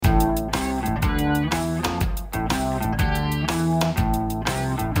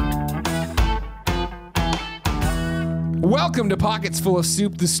Welcome to Pockets Full of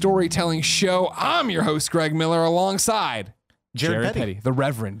Soup, the storytelling show. I'm your host, Greg Miller, alongside Jared Petty. The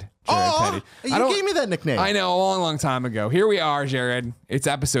Reverend Jared Petty. You gave me that nickname. I know, a long, long time ago. Here we are, Jared. It's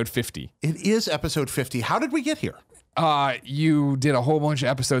episode 50. It is episode 50. How did we get here? You did a whole bunch of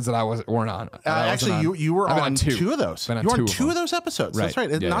episodes that I weren't on. Actually, you were on two of those. Been on you were on two two of of those episodes. Right. That's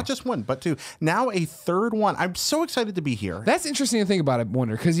right. Yeah. Not just one, but two. Now a third one. I'm so excited to be here. That's interesting to think about it,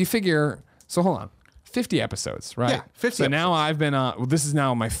 Wonder, because you figure, so hold on, 50 episodes, right? Yeah, 50 So now episodes. I've been on, well, this is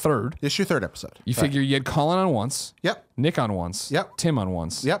now my third. This is your third episode. You figure you had Colin on once. Yep. Nick on once. Yep. Tim on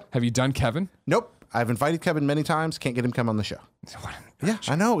once. Yep. Have you done Kevin? Nope. I've invited Kevin many times. Can't get him to come on the show. Yeah,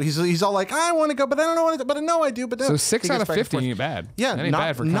 I know. He's all like, I want to go, but I don't know. But I know I do. But So 6 out of 50 ain't bad. Yeah, That ain't not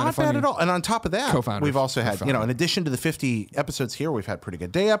bad for not funny bad at all. And on top of that, co-founders. we've also had, in addition to the 50 episodes here, we've had Pretty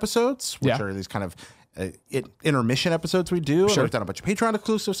Good Day episodes, which Yeah. are these kind of intermission episodes we do. Sure. And we've done a bunch of Patreon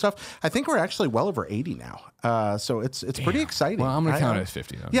exclusive stuff. I think we're actually well over 80 now. So it's pretty exciting. Well, I'm going to count it as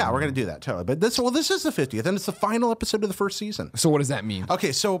 50 though. Yeah, we're going to do that totally. But this is the 50th, and it's the final episode of the first season. So what does that mean?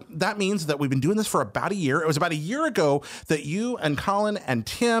 Okay, so that means that we've been doing this for about a year. It was about a year ago that you and Colin and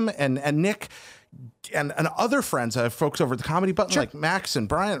Tim and Nick and other friends, folks over at the Comedy Button, like Max and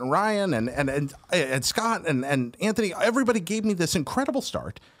Brian and Ryan and Scott and Anthony, everybody gave me this incredible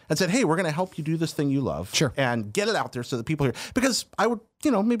start and said, hey, we're going to help you do this thing you love and get it out there so that people hear. Because I would,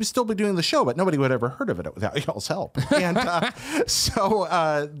 maybe still be doing the show, but nobody would have ever heard of it without y'all's help. And so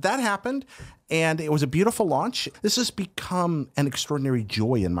that happened. And it was a beautiful launch. This has become an extraordinary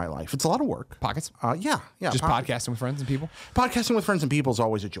joy in my life. It's a lot of work. Pockets? Yeah. Just podcasting with friends and people? Podcasting with friends and people is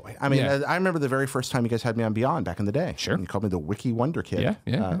always a joy. I mean, I remember the very first time you guys had me on Beyond back in the day. Sure. And you called me the Wiki Wonder Kid.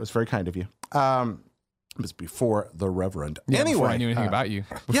 Yeah. It was very kind of you. It was before the Reverend. Yeah, anyway, before I knew anything about you.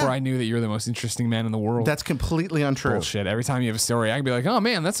 Before I knew that you're the most interesting man in the world. That's completely untrue. Bullshit. Every time you have a story, I can be like, oh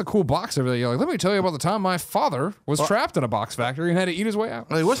man, that's a cool box over there. You're like, let me tell you about the time my father was trapped in a box factory and had to eat his way out.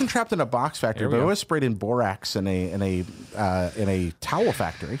 Well, he wasn't trapped in a box factory, but go. he was sprayed in borax in a towel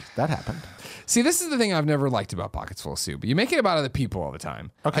factory. That happened. See, this is the thing I've never liked about Pockets Full of Soup. You make it about other people all the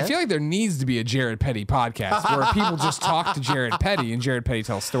time. Okay. I feel like there needs to be a Jared Petty podcast where people just talk to Jared Petty and Jared Petty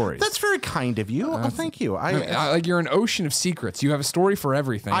tells stories. That's very kind of you. Thank you. Like you're an ocean of secrets. You have a story for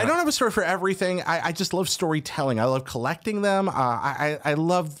everything. I don't have a story for everything. I just love storytelling. I love collecting them. I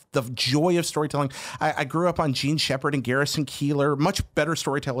love the joy of storytelling. I grew up on Gene Shepard and Garrison Keillor, much better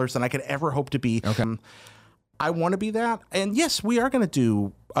storytellers than I could ever hope to be. Okay. I want to be that. And yes, we are going to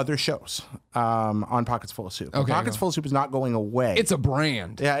do other shows on Pockets Full of Soup. Okay, Pockets Full of Soup is not going away. It's a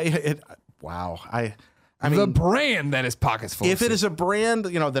brand. Yeah. Wow. I mean, the brand that is Pockets Full of Soup. if it is a brand,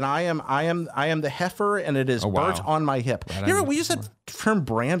 then I am the heifer, and it is burnt on my hip. We use that term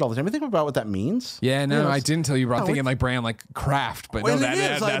brand all the time. You think about what that means? Yeah, no, I didn't tell you. Bro. I'm thinking like brand, like craft, but Well, no, it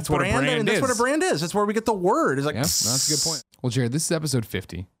is. that's what a brand is. That's what a brand is. That's where we get the word. It's like, Yeah, that's a good point. Well, Jared, this is episode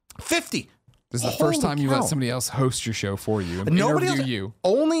 50. 50. This is the first time you let cow. somebody else host your show for you and Nobody interview else. you.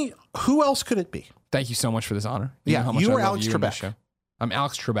 Only who else could it be? Thank you so much for this honor. Yeah, know how much you I or love Alex you and this Trebek. show. I'm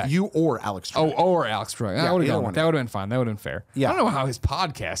Alex Trebek. You or Alex Oh, Trebek. or Alex Trebek. That would either have one. been fine. That would have been fair. Yeah. I don't know how his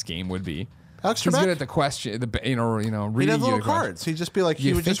podcast game would be. Alex He's Trebek? good at the question, reading He'd you have the little question. cards. He'd just be like, he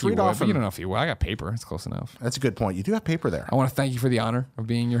You'd would think just read off but you them. don't know if you will. I got paper. It's close enough. That's a good point. You do have paper there. I want to thank you for the honor of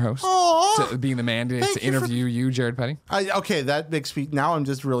being your host. Aw. To being the man to Thank you for- interview you, Jared Petty. Okay, that makes me, now I'm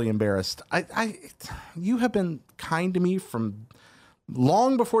just really embarrassed. You have been kind to me from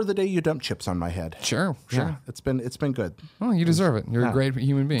long before the day you dumped chips on my head. Sure. Yeah, it's been good. Well, you deserve it. You're a great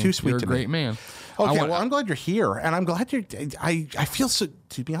human being. Too sweet You're to a me. great man. Okay, well, I'm glad you're here, and I'm glad you're. I feel so.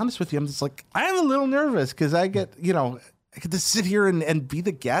 To be honest with you, I'm just like I'm a little nervous because I get I get to sit here and be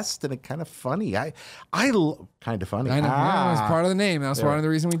the guest, and it's kind of funny. Kind of funny. I know. Yeah, it's part of the name. That's part of the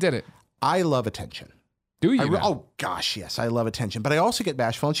reason we did it. I love attention. Do you? now? Oh gosh, yes, I love attention, but I also get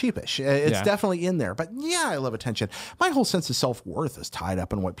bashful and sheepish. It's definitely in there. But yeah, I love attention. My whole sense of self-worth is tied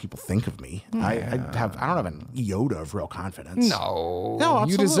up in what people think of me. I don't have an iota of real confidence. No,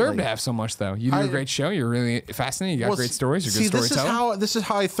 absolutely. you deserve to have so much, though. You do a great show. You're really fascinating. You got great stories. You're a good storyteller. This is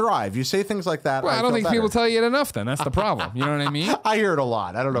how I thrive. You say things like that. Well, I don't think people tell you it enough. Then that's the problem. You know what I mean? I hear it a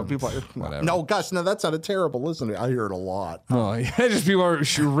lot. I don't know. People. Whatever. No, gosh, no, that sounded terrible. Listen, I hear it a lot. Well, yeah, just people are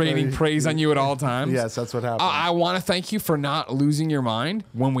raining praise on you at all times. Yes, that's what happens. I want to thank you for not losing your mind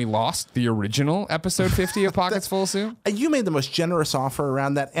when we lost the original episode 50 of Pockets Full of Soup. You made the most generous offer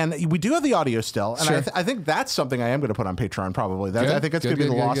around that, and we do have the audio still. And Sure. I think that's something I am going to put on Patreon probably. I think that's going to be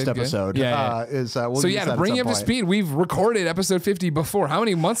the lost episode. Yeah. We'll So use yeah, that to at bring some you up to point. speed, we've recorded episode 50 before. How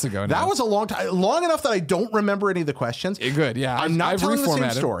many months ago now? That was a long time, long enough that I don't remember any of the questions. Good, yeah. I'm not I've telling the same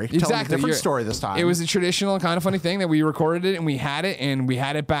reformatted. story. Exactly. Telling a different story this time. It was a traditional kind of funny thing that we recorded it and we had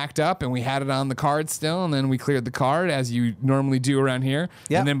it backed up and we had it on the card still email, and then we cleared the card as you normally do around here.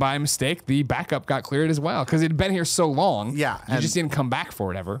 Yep. And then by mistake, the backup got cleared as well because it had been here so long. Yeah, you just didn't come back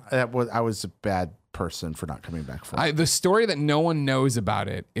for it ever. I was a bad person for not coming back for it. The story that no one knows about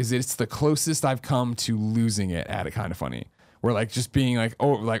it is it's the closest I've come to losing it at it. Kind of funny. We're like just being like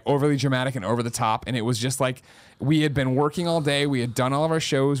overly dramatic and over the top, and it was just like we had been working all day. We had done all of our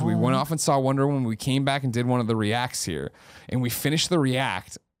shows. We went off and saw Wonder Woman. We came back and did one of the reacts here, and we finished the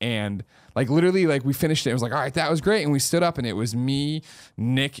react. And like literally, like we finished it. It was like, all right, that was great. And we stood up, and it was me,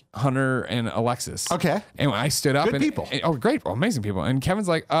 Nick, Hunter, and Alexis. Okay. And I stood up. Good and people. oh, great, amazing people. And Kevin's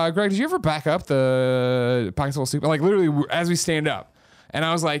like, Greg, did you ever back up the Pockets Full of Soup? And like literally as we stand up, and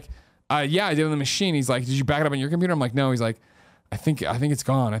I was like, yeah, I did on the machine. He's like, did you back it up on your computer? I'm like, no. He's like, I think it's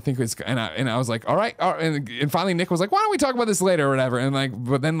gone. I think it's, and I was like, all right. And finally Nick was like, why don't we talk about this later or whatever? And like,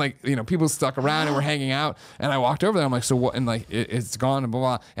 but then like, you know, people stuck around and were hanging out, and I walked over there. I'm like, so what? And like, it's gone and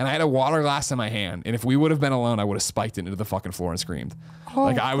blah, blah. And I had a water glass in my hand. And if we would have been alone, I would have spiked it into the fucking floor and screamed.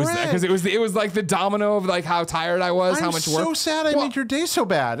 Like I was, because it was like the domino of like how tired I was, how much work. I'm so sad I made your day so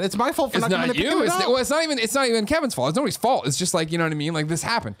bad. It's my fault for It's not coming not to pick you. it up. Well, it's not even Kevin's fault. It's nobody's fault. It's just like, you know what I mean? Like this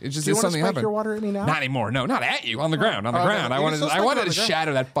happened. It just Do you want to something spike happened. your water at me now? Not anymore. No, not at you. On the ground. On the okay. ground. You can still I spike it wanted on to the ground.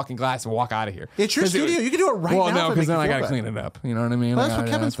 shatter that fucking glass and walk out of here. It's your studio. You can do it right now. Well, no, because then I got gotta clean it up. You know what I mean? Well, that's what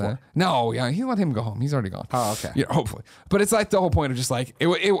Kevin's for. No, yeah, he let him go home. He's already gone. Oh, okay. Yeah, hopefully. But it's like the whole point of just like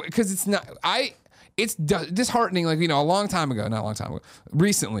because it's not. It's disheartening. Like, you know, not a long time ago,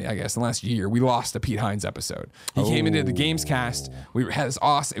 recently, I guess, in the last year, we lost a Pete Hines episode. He came and did the Gamescast. We had this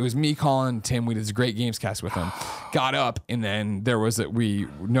awesome, it was me, Colin, Tim. We did this great Gamescast with him. Got up, and then we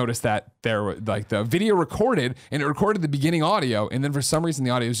noticed that there was like the video recorded, and it recorded the beginning audio, and then for some reason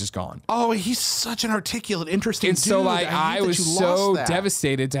the audio was just gone. Oh, he's such an articulate, interesting And dude. so like I hate I was that you so lost that.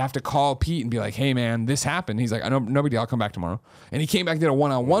 devastated to have to call Pete and be like, hey man, this happened. He's like, I know, no big deal, I'll come back tomorrow. And he came back and did a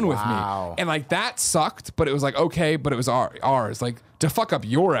one-on-one with me. And like that sucked, but it was like, okay, but it was ours. Like to fuck up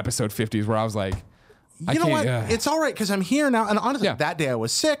your episode 50s where I was like, You know what? It's all right because I'm here now. And honestly, Yeah. that day I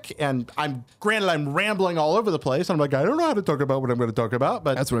was sick, and I'm rambling all over the place. I'm like, I don't know how to talk about what I'm going to talk about,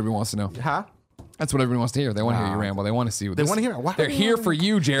 but That's what everyone wants to know. huh? That's what everyone wants to hear. They want to hear you ramble. They want to see what They want to hear it. Why They're do they here wanna- for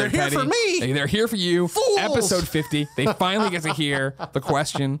you, Jared They're here Petty. for me. They're here for you. Fools. Episode 50. They finally get to hear the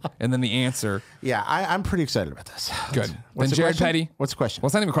question and then the answer. Yeah, I'm pretty excited about this. Good. What's then the Jared question? Petty. What's the question? Well,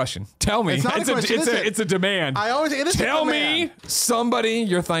 it's not even a question. Tell me. It's not a question, is it? It's a demand. It is a Tell demand. me somebody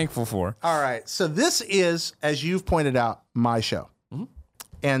you're thankful for. All right. So this is, as you've pointed out, my show. Mm-hmm.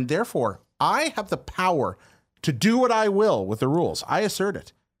 And therefore, I have the power to do what I will with the rules. I assert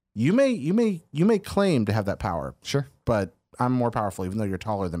it. You may claim to have that power. Sure. But I'm more powerful, even though you're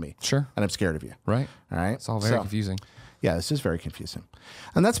taller than me. Sure. And I'm scared of you. Right. All right. It's all very confusing. Yeah, this is very confusing.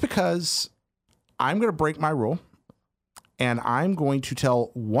 And that's because I'm going to break my rule, and I'm going to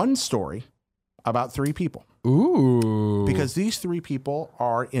tell one story about three people. Ooh. Because these three people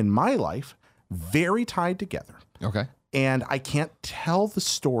are, in my life, very tied together. Okay. And I can't tell the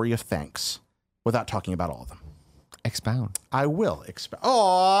story of thanks without talking about all of them. Expound. I will expound.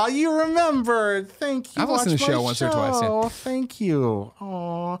 Oh, you remembered. Thank you. I've listened to the Watch show my once or twice, yeah. show. Thank you.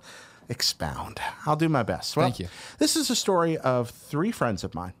 Oh, expound. I'll do my best. Well, Thank you. This is a story of three friends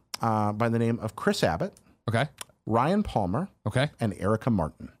of mine by the name of Chris Abbott, Okay. Ryan Palmer, Okay. and Erica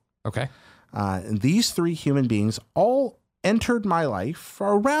Martin. Okay. And these three human beings all entered my life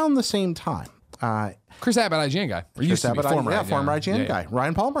around the same time. Chris Abbott, IGN guy. Or used to be, former IGN guy.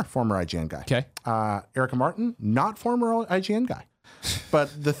 Ryan Palmer, former IGN guy. Okay. Erica Martin, not former IGN guy.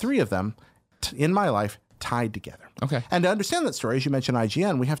 But the three of them, in my life, tied together. Okay. And to understand that story, as you mentioned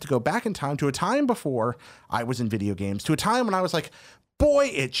IGN, we have to go back in time to a time before I was in video games, to a time when I was like, boy,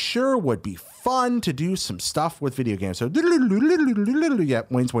 it sure would be fun to do some stuff with video games. So, yeah,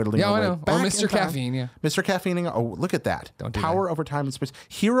 Wayne's whittling Yeah, I away. know. Or Back Mr. in time. Caffeine, yeah. Mr. Caffeine. Oh, look at that. Don't do Power over time and space.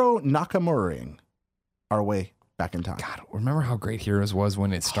 Hiro Nakamura our way back in time. God, remember how great Heroes was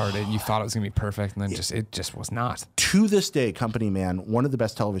when it started? You thought it was going to be perfect, and then it just was not. To this day, Company Man, one of the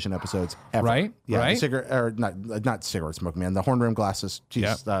best television episodes ever. Right? Yeah. Right? Not cigarette smoke man, the horn rim glasses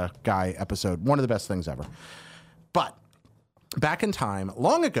guy episode. One of the best things ever. But back in time,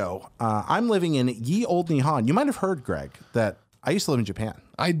 long ago, I'm living in Ye Old Nihon. You might have heard, Greg, that I used to live in Japan.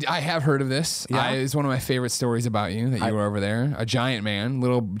 I have heard of this. Yeah? It's one of my favorite stories about you, that you were over there. A giant man.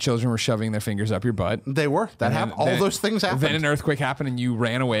 Little children were shoving their fingers up your butt. They were. That happened. All those things happened. Then an earthquake happened, and you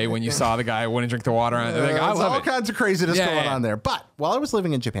ran away when you saw the guy wouldn't drink the water. I love all it. kinds of craziness Yeah, going yeah. on there. But while I was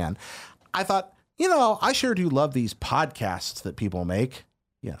living in Japan, I thought, I sure do love these podcasts that people make.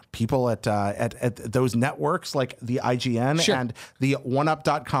 Yeah, people at those networks like the IGN Sure. and the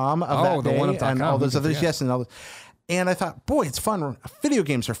OneUp.com of that the day OneUp.com, and all those who could others. forget? Yes, and all those. And I thought, boy, it's fun. Video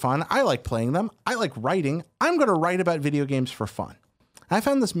games are fun. I like playing them. I like writing. I'm going to write about video games for fun. I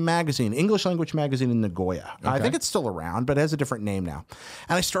found this magazine, English language magazine in Nagoya. I think it's still around, but it has a different name now.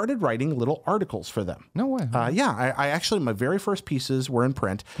 And I started writing little articles for them. No way. I actually, my very first pieces were in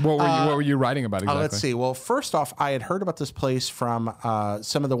print. What were you writing about exactly? Let's see. Well, first off, I had heard about this place from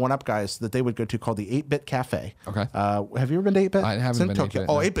some of the 1UP guys that they would go to called the 8-Bit Cafe. Okay. Have you ever been to 8-Bit? I haven't been to Tokyo. 8-Bit,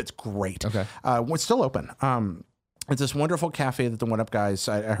 no. 8-Bit's great. Okay. It's still open. It's this wonderful cafe that the 1UP guys,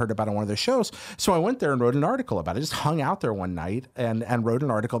 I heard about on one of their shows. So I went there and wrote an article about it. I just hung out there one night and wrote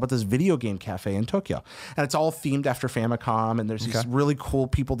an article about this video game cafe in Tokyo. And it's all themed after Famicom. And there's these really cool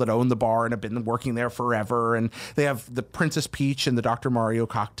people that own the bar and have been working there forever. And they have the Princess Peach and the Dr. Mario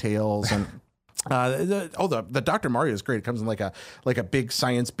cocktails. And the Dr. Mario is great. It comes in like a big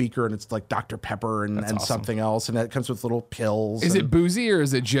science beaker, and it's like Dr. Pepper and awesome. something else, and it comes with little pills. Is it boozy or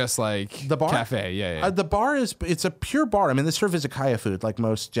is it just like the bar cafe? Yeah. The bar it's a pure bar. I mean, they serve izakaya food like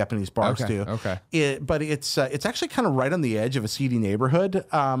most Japanese bars do. Okay. But it's actually kind of right on the edge of a seedy neighborhood.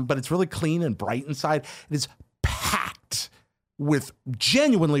 But it's really clean and bright inside. It is packed with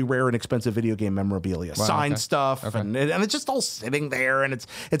genuinely rare and expensive video game memorabilia, signed stuff, and it's just all sitting there, and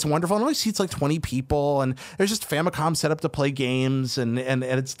it's wonderful. It only seats like 20 people, and there's just Famicom set up to play games, and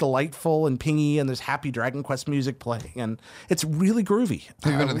it's delightful and pingy, and there's happy Dragon Quest music playing, and it's really groovy.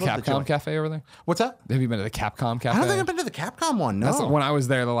 Have you been to the Capcom Cafe over there? What's that? Have you been to the Capcom Cafe? I don't think I've been to the Capcom one. No. That's when I was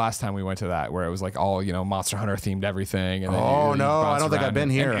there the last time we went to that, where it was like all Monster Hunter themed everything. And then I don't think I've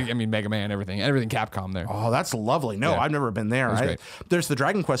been here. I mean, Mega Man, everything Capcom there. Oh, that's lovely. No, I've never been there. Great. There's the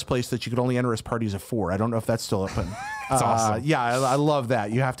Dragon Quest place that you could only enter as parties of 4. I don't know if that's still open. That's awesome. Yeah, I love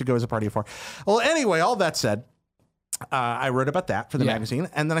that. You have to go as a party of 4. Well, anyway, all that said, I wrote about that for the magazine,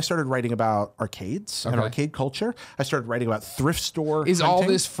 and then I started writing about arcades and arcade culture. I started writing about thrift store. Is hunting. all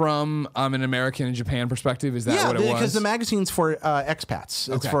this from an American and Japan perspective? Is that what it was? Yeah, because the magazine's for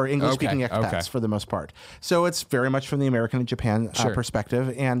expats. It's for English-speaking expats for the most part. So it's very much from the American and Japan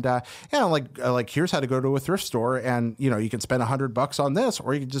perspective. And like here's how to go to a thrift store, and you can spend $100 on this,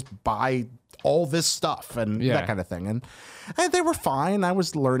 or you can just buy all this stuff and that kind of thing. And they were fine. I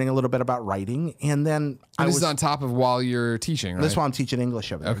was learning a little bit about writing, and then this is on top of while you're teaching, right? This while I'm teaching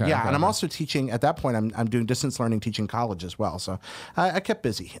English over there. And I'm also teaching at that point. I'm doing distance learning, teaching college as well. So I kept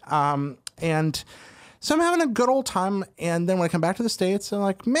busy. And so I'm having a good old time. And then when I come back to the States, I'm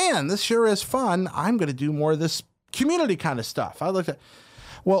like, man, this sure is fun. I'm going to do more of this community kind of stuff. I looked at,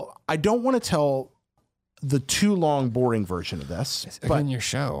 I don't want to tell the too long, boring version of this. But in your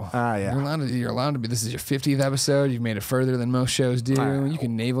show, yeah, you're allowed to be. This is your 50th episode. You've made it further than most shows do. You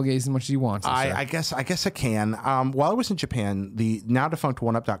can navel gaze as much as you want. I guess I can. While I was in Japan, the now defunct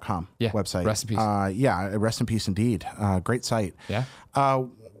 1UP.com website. Rest in peace. Rest in peace indeed. Great site. Yeah.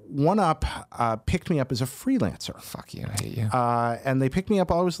 1UP picked me up as a freelancer. Fuck you, I hate you. And they picked me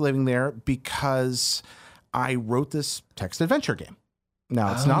up while I was living there because I wrote this text adventure game.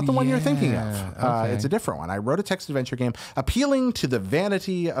 Now, it's not the one you're thinking of. It's a different one. I wrote a text adventure game appealing to the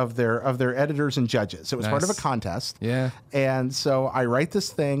vanity of their editors and judges. It was part of a contest. Yeah. And so I write this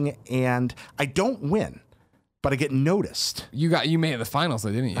thing, and I don't win, but I get noticed. You made it the finals,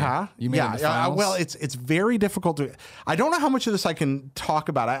 though, didn't you? You made it the finals? Well, it's very difficult to... I don't know how much of this I can talk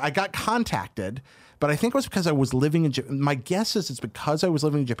about. I got contacted, but I think it was because I was living in Japan. My guess is it's because I was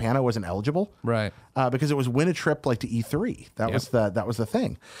living in Japan, I wasn't eligible. Right. Because it was win a trip like to E3. That was the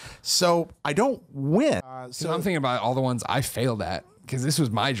thing. So I don't win. So I'm thinking about all the ones I failed at, because this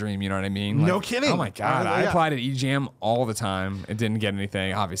was my dream, you know what I mean? No kidding. Oh my God. I applied at eJam all the time and didn't get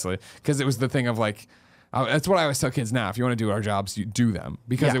anything, obviously, because it was the thing of like, that's what I always tell kids now. If you want to do our jobs, you do them.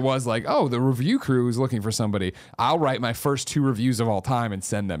 Because it was like, oh, the review crew is looking for somebody. I'll write my first 2 reviews of all time and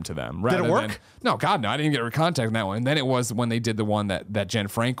send them to them. Did it work? No, God, no. I didn't get a contact on that one. And then it was when they did the one that Jen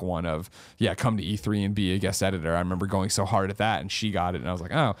Frank one of, come to E3 and be a guest editor. I remember going so hard at that, and she got it. And I was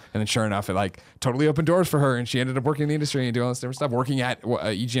like, oh. And then sure enough, it like totally opened doors for her. And she ended up working in the industry and doing all this different stuff, working at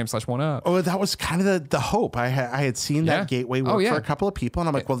EGM/1UP. Oh, that was kind of the hope. I had seen that gateway work for a couple of people. And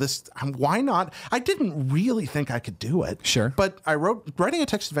I'm like, well, why not? I didn't really think I could do it. Sure. But writing a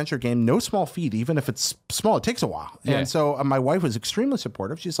text adventure game, no small feat, even if it's small, it takes a while. Yeah. And so my wife was extremely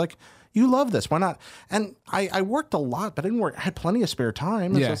supportive. She's like, you love this. Why not? And I worked a lot, but I didn't work. I had plenty of spare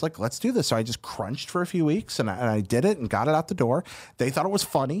time. And so I was like, let's do this. So I just crunched for a few weeks, and I did it and got it out the door. They thought it was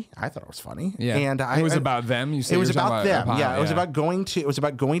funny. I thought it was funny. Yeah. And it was about them. You said it was about them. It was about going to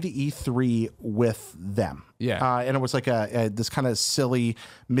E3 with them. Yeah. And it was like this kind of silly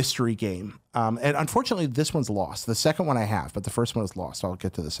mystery game. And unfortunately, this one's lost. The second one I have, but the first one is lost. I'll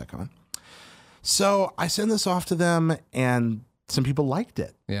get to the second one. So I send this off to them, and some people liked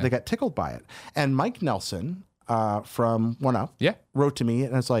it. Yeah. They got tickled by it. And Mike Nelson, from One Up Yeah. wrote to me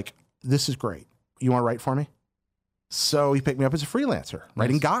and was like, "This is great. You want to write for me?" So he picked me up as a freelancer,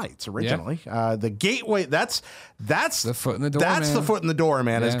 writing guides originally. The gateway, that's The foot in the door. that's man. the foot in the door,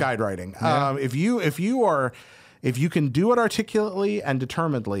 man, is Yeah. guide writing. Yeah. If you can do it articulately and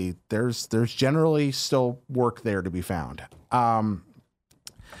determinedly, there's generally still work there to be found.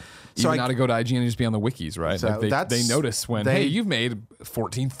 You so not to go to IGN and just be on the wikis, right? So Like they notice when, hey, you've made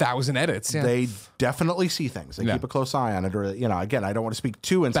 14,000 edits. Yeah. They definitely see things. They keep a close eye on it. Or, again, I don't want to speak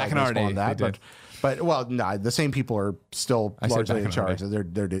too inside Back in our baseball day, on that, but well, no, the same people are still largely in charge. They're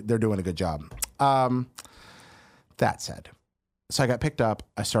doing a good job. That said, so I got picked up.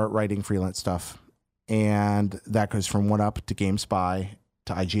 I started writing freelance stuff, and that goes from One Up to GameSpy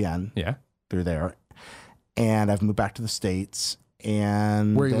to IGN. Yeah, through there, and I've moved back to the States.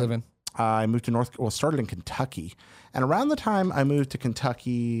 And where are you living? I moved to started in Kentucky. And around the time I moved to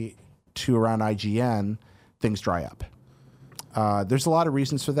Kentucky to around IGN, things dry up. There's a lot of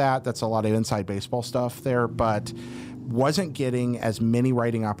reasons for that. That's a lot of inside baseball stuff there, but wasn't getting as many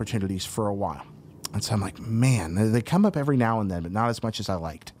writing opportunities for a while. And so I'm like, man, they come up every now and then, but not as much as I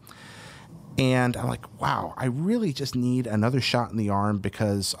liked. And I'm like, wow, I really just need another shot in the arm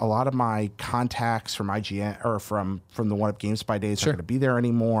because a lot of my contacts from IGN or from the One Up GameSpy days aren't going to be there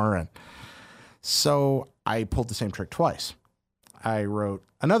anymore. And so I pulled the same trick twice. I wrote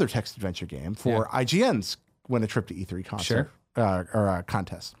another text adventure game for IGN's Win a Trip to E3 concert or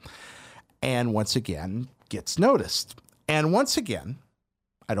contest. And once again, gets noticed. And once again,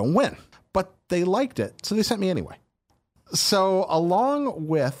 I don't win, but they liked it. So they sent me anyway. So along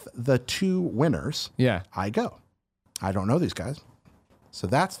with the two winners, I go. I don't know these guys. So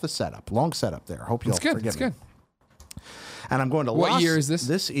that's the setup. Long setup there. Hope you'll forgive me. It's good. And I'm going to What year is this?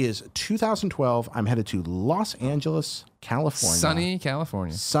 This is 2012. I'm headed to Los Angeles, California. Sunny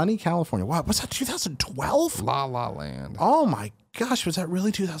California. Sunny California. Wow, was that 2012? La La Land. Oh my gosh, was that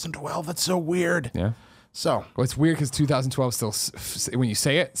really 2012? That's so weird. Yeah. So well, it's weird because 2012 still, when you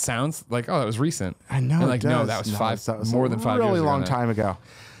say it, sounds like, oh, that was recent. I know. And like, no, that was more than 5 years ago. Really long time ago.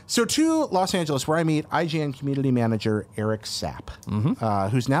 So to Los Angeles, where I meet IGN community manager Eric Sapp,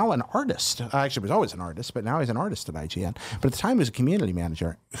 who's now an artist. Actually, was always an artist, but now he's an artist at IGN. But at the time, he was a community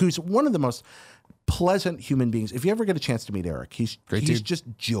manager, who's one of the most pleasant human beings. If you ever get a chance to meet Eric, he's just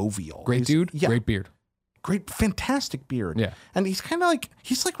jovial. Great dude. Yeah. Great beard. Great, fantastic beard. Yeah. And he's kind of like,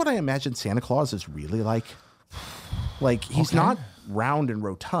 he's like what I imagine Santa Claus is really like. Like, he's not round and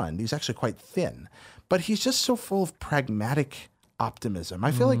rotund. He's actually quite thin. But he's just so full of pragmatic optimism.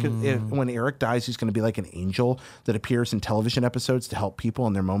 I feel like when Eric dies, he's going to be like an angel that appears in television episodes to help people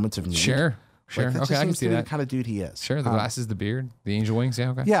in their moments of need. Sure. Like, Okay, I can see that. The kind of dude he is. Sure, the glasses, the beard, the angel wings. Yeah,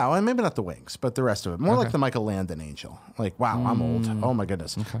 okay. Yeah, well, maybe not the wings, but the rest of it. More like the Michael Landon angel. Like, wow, I'm old. Oh my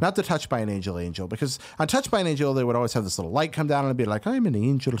goodness. Not the Touched by an Angel, because on Touched by an Angel, they would always have this little light come down and be like, I'm an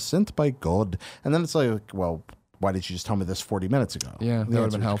angel sent by God. And then it's like, well, why did you just tell me this 40 minutes ago? Yeah, that would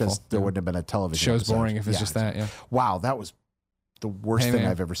have been helpful. Because there wouldn't have been a television Show's episode. boring if it's just that, Wow, that was the worst thing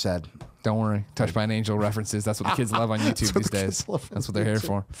I've ever said. Don't worry. Touched by an Angel references. That's what the kids love on YouTube these days. That's what they're here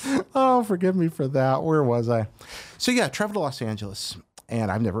for. Oh, forgive me for that. Where was I? So yeah, traveled to Los Angeles.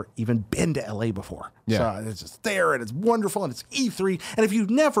 And I've never even been to LA before. Yeah. So it's just there and it's wonderful and it's E3. And if you've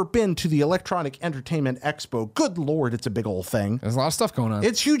never been to the Electronic Entertainment Expo, good Lord, it's a big old thing. There's a lot of stuff going on.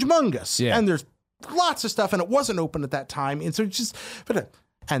 It's humongous. Yeah. And there's lots of stuff and it wasn't open at that time. And so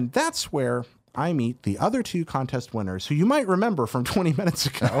and that's where I meet the other two contest winners who you might remember from 20 minutes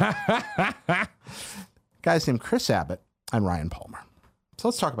ago. Guys named Chris Abbott and Ryan Palmer. So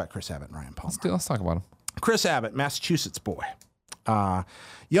let's talk about Chris Abbott and Ryan Palmer. Let's talk about him. Chris Abbott, Massachusetts boy.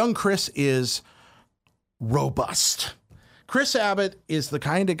 Young Chris is robust. Chris Abbott is the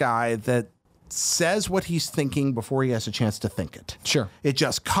kind of guy that says what he's thinking before he has a chance to think it. Sure. It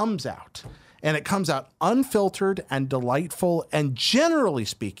just comes out. And it comes out unfiltered and delightful and generally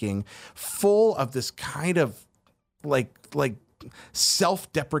speaking, full of this kind of like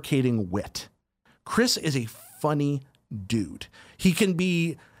self-deprecating wit. Chris is a funny dude. He can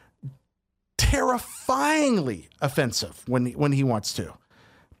be terrifyingly offensive when he wants to.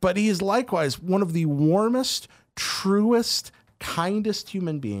 But he is likewise one of the warmest, truest, kindest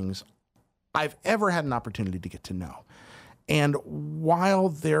human beings I've ever had an opportunity to get to know. And while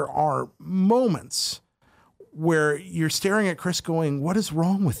there are moments where you're staring at Chris going, what is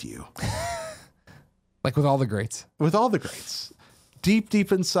wrong with you? Like with all the greats. With all the greats. Deep,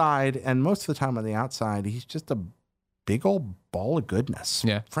 deep inside, and most of the time on the outside, he's just a big old ball of goodness.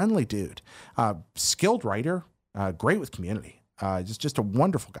 Yeah. Friendly dude. Skilled writer. Great with community. Just a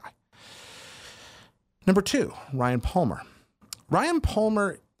wonderful guy. Number two, Ryan Palmer. Ryan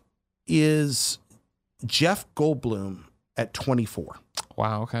Palmer is Jeff Goldblum at 24.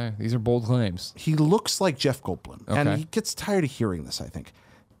 Wow. Okay. These are bold claims. He looks like Jeff Goldblum. And Okay. he gets tired of hearing this, I think.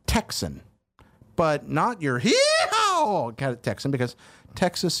 Texan, but not your hee-haw kind of Texan, because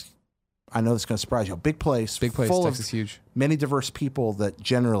Texas, I know this is going to surprise you, a big place. Big place. Full Texas of huge. many diverse people that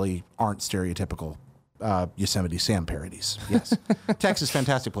generally aren't stereotypical Yosemite Sam parodies. Yes. Texas,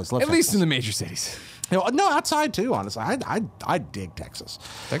 fantastic place. Love At least Texas. in the major cities. No, outside too, honestly. I dig Texas.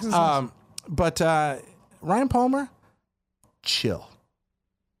 Texas is nice. But Ryan Palmer, chill,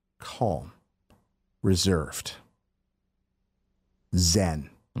 calm, reserved, zen.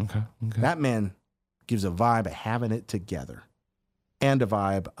 Okay. Okay. That man gives a vibe of having it together and a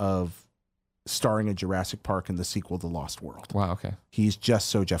vibe of starring in Jurassic Park in the sequel, The Lost World. Wow. Okay. He's just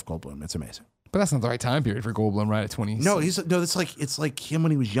so Jeff Goldblum. It's amazing. But that's not the right time period for Goldblum, right? At 20. No, it's like him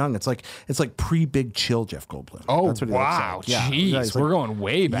when he was young. It's like pre-Big Chill Jeff Goldblum. Oh, That's what he wow. looks like. Jeez. he's like- We're going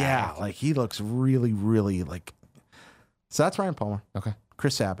way back. Yeah, like he looks really, really like. So that's Ryan Palmer. Okay.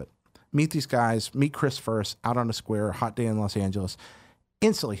 Chris Abbott. Meet these guys. Meet Chris first, out on a square, hot day in Los Angeles.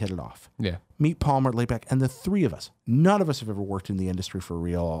 Instantly hit it off. Yeah. Meet Palmer, laid back, and the three of us. None of us have ever worked in the industry for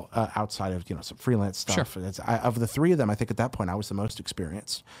real, outside of some freelance stuff. Sure. Of the three of them, I think at that point I was the most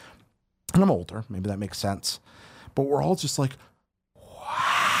experienced, and I'm older. Maybe that makes sense. But we're all just like,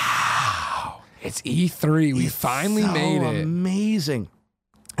 wow, It's E3. We finally so made it. amazing,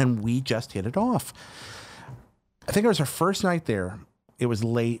 and we just hit it off. I think it was our first night there. It was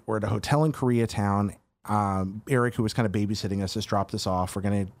late. We're at a hotel in Koreatown. Eric, who was kind of babysitting us, has dropped us off. We're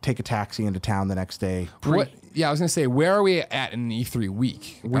going to take a taxi into town the next day. What? Yeah, I was gonna say, where are we at in the E3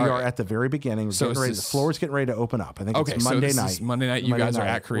 week? We are at the very beginning. We're So getting is ready. this- The floor is getting ready to open up. I think Okay, it's so Monday this night. is Monday night. You guys are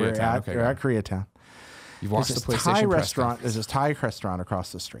at We're Koreatown. Okay, we're got at Koreatown. You've watched the There's this PlayStation Thai press restaurant. conference. There's this Thai restaurant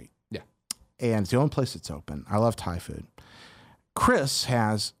across the street. Yeah. And it's the only place that's open. I love Thai food. Chris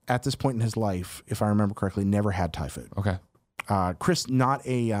has, at this point in his life, if I remember correctly, never had Thai food. Okay. Chris, not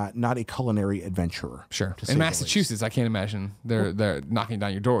a culinary adventurer. Sure. to say In the Massachusetts, I can't imagine they're knocking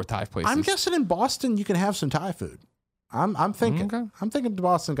down your door with Thai places. I'm guessing in Boston you can have some Thai food. I'm thinking. Okay. I'm thinking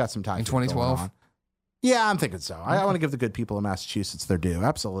Boston got some Thai In food going 2012? on. Yeah, I'm thinking so. I want to give the good people of Massachusetts their due.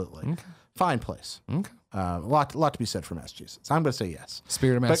 Absolutely. Okay. Fine place. Okay. A lot to be said for Massachusetts. I'm going to say yes.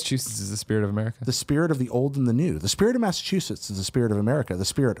 Spirit of Massachusetts is the spirit of America. The spirit of the old and the new. The spirit of Massachusetts is the spirit of America. The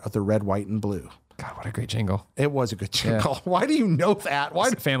spirit of the red, white, and blue. God, what a great jingle. It was a good jingle. Why do you know that? Why?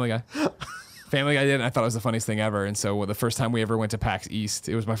 Family Guy. Family Guy did, and I thought it was the funniest thing ever. And so the first time we ever went to PAX East,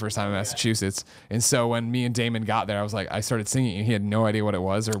 it was my first time in Massachusetts. And so when me and Damon got there, I started singing, and he had no idea what it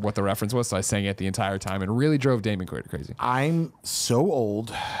was or what the reference was. So I sang it the entire time and really drove Damon crazy. I'm so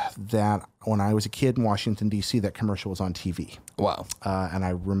old that when I was a kid in Washington, D.C., that commercial was on TV. Wow. And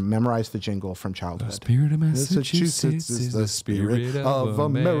I memorized the jingle from childhood. Spirit of Massachusetts is the spirit of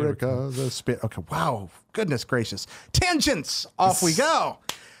America. The spirit. Okay. Wow. Goodness gracious. Tangents. Off we go.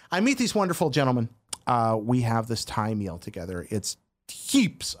 I meet these wonderful gentlemen. We have this Thai meal together. It's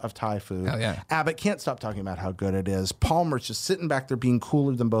heaps of Thai food. Hell yeah. Abbott can't stop talking about how good it is. Palmer's just sitting back there being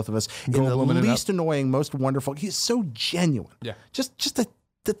cooler than both of us. In the Goldbluming it least annoying, most wonderful. He's so genuine. Yeah. Just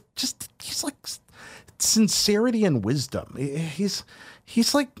he's like sincerity and wisdom. He's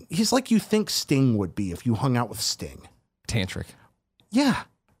like you think Sting would be if you hung out with Sting. Tantric. Yeah.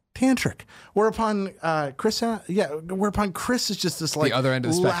 Tantric. Whereupon Chris is just this like other end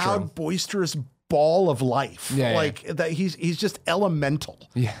of the loud, spectrum. boisterous ball of life. Yeah, like that he's just elemental.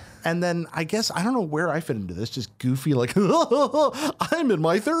 Yeah. And then I guess I don't know where I fit into this, just goofy, like I'm in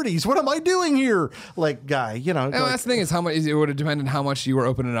my 30s. What am I doing here? Like guy, And that's the thing is how much it would have depended how much you were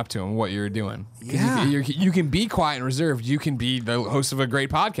opening up to him, what you were doing. 'Cause Yeah. you can be quiet and reserved. You can be the host of a great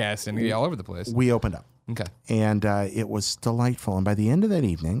podcast and be all over the place. we opened up. Okay. And it was delightful. And by the end of that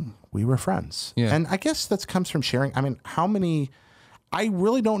evening, we were friends. Yeah. And I guess that comes from sharing. I mean, I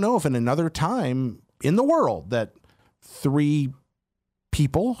really don't know if in another time in the world that three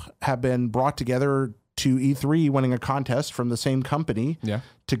people have been brought together to E3 winning a contest from the same company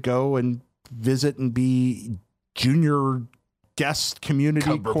to go and visit and be junior guest community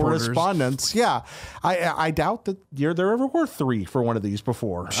Cub reporters. correspondents. Yeah. I doubt that there ever were three for one of these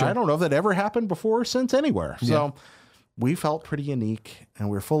before. Sure. I don't know if that ever happened before or since anywhere. So we felt pretty unique and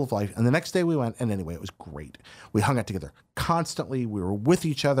we were full of life. And the next day we went, and anyway, it was great. We hung out together constantly. We were with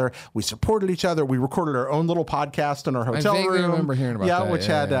each other. We supported each other. We recorded our own little podcast in our hotel vaguely room. remember hearing about that. Which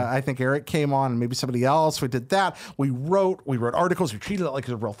had, I think Eric came on and maybe somebody else. We did that. We wrote articles. We treated it like it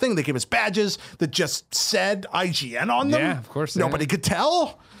was a real thing. They gave us badges that just said IGN on them. Yeah, of course. Nobody could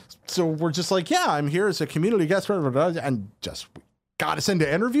tell. So we're just like, yeah, I'm here as a community guest, and just got us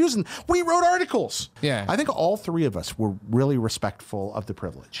into interviews, and we wrote articles. Yeah. I think all three of us were really respectful of the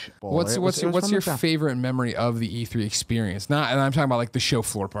privilege. Well, What's your fun. favorite memory of the E3 experience? Not, and I'm talking about like the show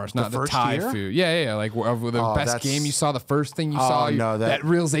floor parts, not the first Thai year? food. Yeah. Like of the best that's- game you saw, the first thing you saw, no, that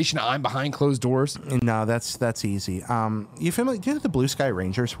realization I'm behind closed doors. No, that's easy. You familiar? Do you know who the Blue Sky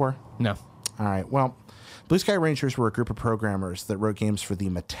Rangers were? No. All right. Well, Blue Sky Rangers were a group of programmers that wrote games for the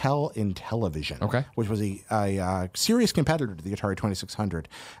Mattel Intellivision, Okay. which was a serious competitor to the Atari 2600.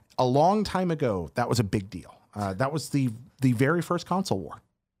 A long time ago, that was a big deal. That was the very first console war,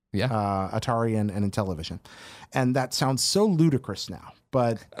 Yeah. Atari and Intellivision. And that sounds so ludicrous now.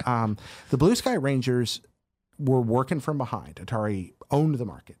 But the Blue Sky Rangers were working from behind. Atari owned the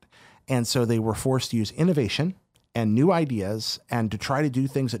market. And so they were forced to use innovation and new ideas and to try to do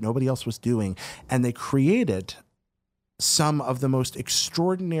things that nobody else was doing. And they created some of the most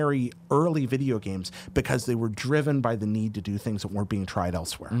extraordinary early video games because they were driven by the need to do things that weren't being tried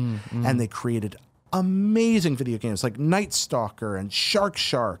elsewhere. And they created amazing video games like Night Stalker and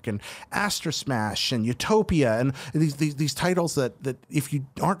Shark and Astro Smash and Utopia and these titles that if you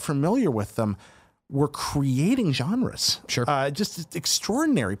aren't familiar with them, were creating genres. Sure. Just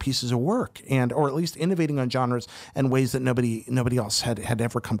extraordinary pieces of work, or at least innovating on genres in ways that nobody else had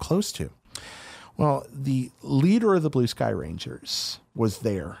ever come close to. Well, the leader of the Blue Sky Rangers was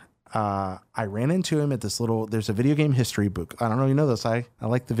there. I ran into him at there's a video game history book. I don't know if you know this. I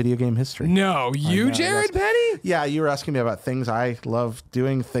like the video game history. No, you, Jared Petty? Yeah, you were asking me about things I love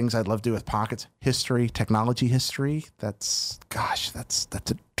doing, things I'd love to do with pockets. History, technology history. That's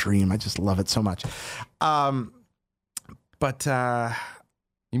a dream. I just love it so much. But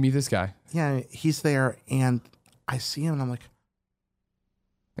You meet this guy. yeah, he's there and I see him and I'm like,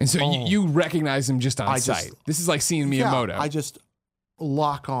 And so you recognize him just on sight. This is like seeing Miyamoto. yeah, I just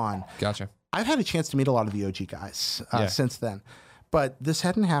lock on. Gotcha. I've had a chance to meet a lot of the OG guys Yeah. since then, but this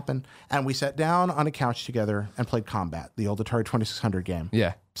hadn't happened. And we sat down on a couch together and played Combat, the old Atari 2600 game.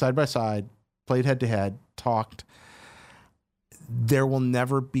 Yeah. Side by side, played head to head, talked. There will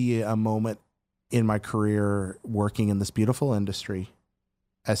never be a moment in my career working in this beautiful industry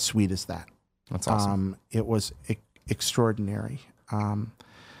as sweet as that. That's awesome. It was extraordinary.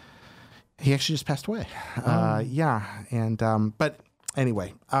 He actually just passed away. Yeah. And, but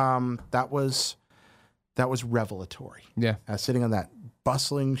anyway, that was revelatory. Yeah. Sitting on that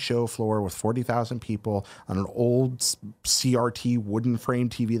bustling show floor with 40,000 people on an old CRT wooden frame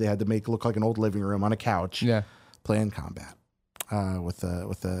TV they had to make look like an old living room on a couch. Yeah. Playing Combat with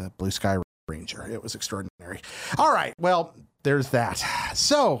the Blue Sky Ranger. It was extraordinary. All right. Well, there's that.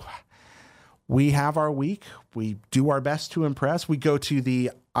 So we have our week. We do our best to impress. We go to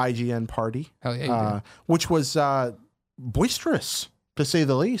the IGN party, Hell yeah, you do. which was boisterous, to say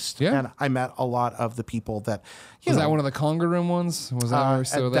the least. Yeah. And I met a lot of the people that, Was that one of the Conga Room ones? Was that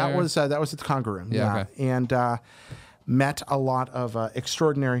still there? that was at the Conga Room. Yeah, Yeah. okay. And met a lot of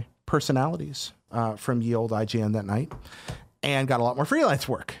extraordinary personalities from ye old IGN that night. And got a lot more freelance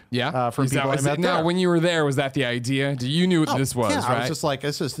work. Yeah. From Is that- people I was it- met now, there. when you were there, was that the idea? You knew what this was, Yeah, right? I was just like,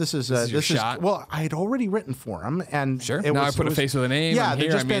 this is your shot? well, I had already written for him, and Sure. it Now was, I put it a was- face with a name. Yeah, I'm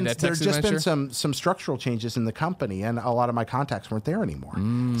here. I made that there's text just been adventure. some structural changes in the company, and a lot of my contacts weren't there anymore.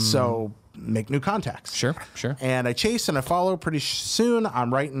 So make new contacts. Sure. Sure. And I chase and I follow pretty soon.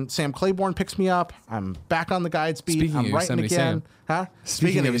 I'm writing. Sam Claiborne picks me up. I'm back on the guide's beat. Speaking I'm of writing Yosemite again. Sam. Huh?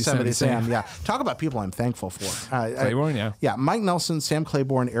 Speaking of Yosemite Sam. Yeah. Talk about people I'm thankful for. Claiborne, yeah. Yeah. Mike Nelson, Sam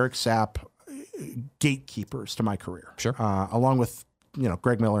Claiborne, Eric Sapp, gatekeepers to my career. Sure. Along with,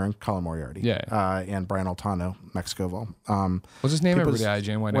 Greg Miller and Colin Moriarty. Yeah. And Brian Altano, Mexicovo. Well, just name people's- everybody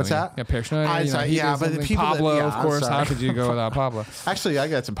IGN. Why What's don't you? that? Yeah, Per Schneider. I saw- he yeah, did but the something. people that- Pablo, yeah, of I'm course. sorry. How could you go without Pablo? Of Actually, I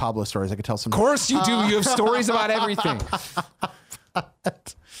got some Pablo stories. I could tell some. Of course you do. You have stories about everything.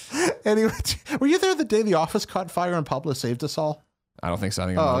 Anyway, were you there the day the office caught fire and Pablo saved us all? I don't think so. I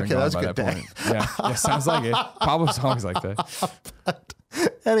think Oh, I'm okay, that's a by good that day. point. Yeah, sounds like it. Pablo's always like that.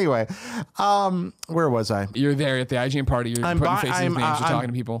 Anyway, where was I? You're there at the IGN party. You're putting faces and names. You're talking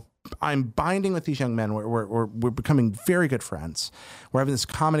to people. I'm binding with these young men. We're becoming very good friends. We're having this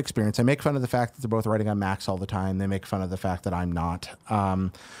common experience. I make fun of the fact that they're both writing on Macs all the time. They make fun of the fact that I'm not.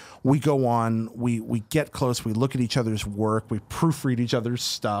 We go on. We get close. We look at each other's work. We proofread each other's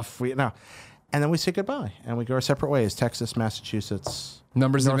stuff. And then we say goodbye and we go our separate ways. Texas, Massachusetts.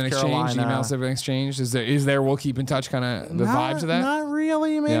 Numbers have North been exchanged. Carolina. Emails have been exchanged. Is there? We'll keep in touch. Kind of the vibes of that. Not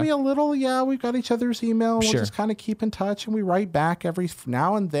really. Maybe Yeah. a little. Yeah, we've got each other's email. We'll Sure. just kind of keep in touch, and we write back every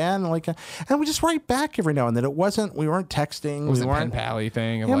now and then. And we just write back every now and then. We weren't texting. It was we a weren't. pen pally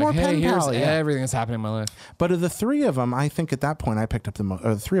thing of Yeah, more like, hey, pen here's pally, yeah. everything that's happening in my life. But of the three of them, I think at that point I picked up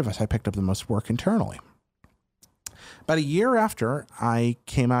the three of us, I picked up the most work internally. About a year after, I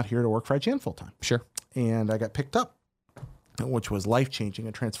came out here to work for IGN full time. Sure. And I got picked up, which was life-changing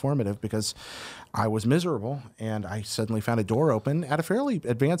and transformative because I was miserable and I suddenly found a door open at a fairly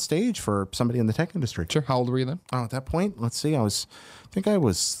advanced stage for somebody in the tech industry. Sure. How old were you then? Oh, at that point, let's see, I think I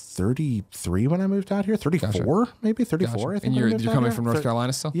was 33 when I moved out here. 34, maybe 34. Gotcha. I think. And you're coming from North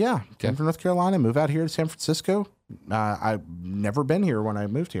Carolina still? Yeah, came from North Carolina, moved out here to San Francisco. I've never been here when I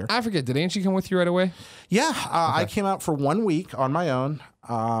moved here. I forget. Did Angie come with you right away? Yeah, I came out for 1 week on my own.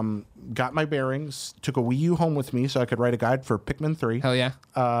 Got my bearings. Took a Wii U home with me so I could write a guide for Pikmin 3. Hell yeah!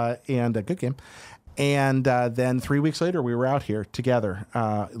 And a good game. And then 3 weeks later, we were out here together,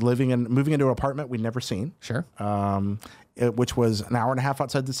 moving into an apartment we'd never seen. Sure. Which was an hour and a half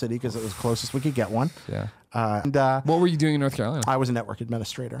outside the city because it was closest we could get one. Yeah. And what were you doing in North Carolina? I was a network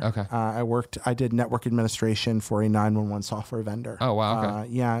administrator. Okay. I did network administration for a 911 software vendor. Oh, wow.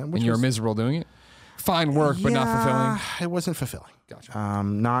 Okay. Yeah. And you were miserable doing it? Fine work, but not fulfilling? It wasn't fulfilling. Gotcha.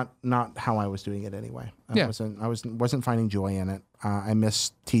 Not how I was doing it anyway. I wasn't finding joy in it. I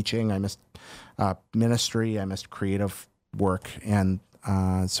missed teaching. I missed ministry. I missed creative work. And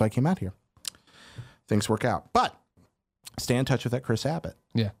so I came out here. Things work out. But stay in touch with that Chris Abbott.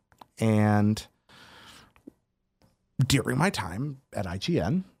 Yeah. And during my time at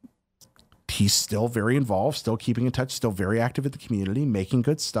IGN, he's still very involved, still keeping in touch, still very active in the community, making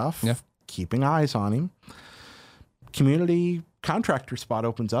good stuff, keeping eyes on him. Community contractor spot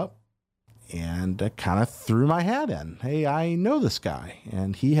opens up, and I kind of threw my hat in. Hey, I know this guy.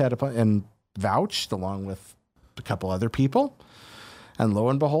 And he had and vouched along with a couple other people. And lo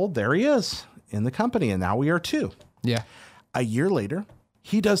and behold, there he is in the company. And now we are two. Yeah. A year later,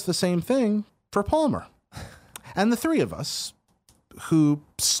 he does the same thing for Palmer. And the three of us who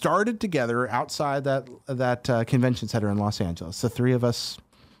started together outside that convention center in Los Angeles, the three of us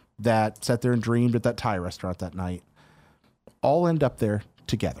that sat there and dreamed at that Thai restaurant that night, all end up there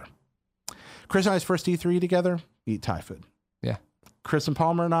together. Chris and I's first E3 together, we eat Thai food. Yeah. Chris and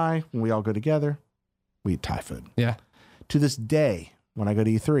Palmer and I, when we all go together, we eat Thai food. Yeah. To this day, when I go to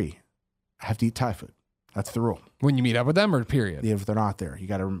E3, I have to eat Thai food. That's the rule. When you meet up with them, or period? If they're not there, you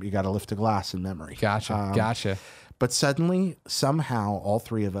gotta lift a glass in memory. Gotcha. But suddenly, somehow, all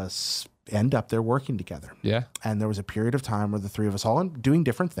three of us end up there working together. Yeah. And there was a period of time where the three of us all doing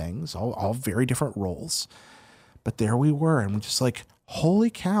different things, all very different roles. But there we were, and we're just like, holy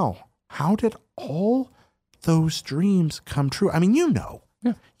cow, how did all those dreams come true? I mean, you know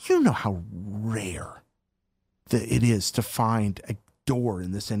how rare that it is to find a door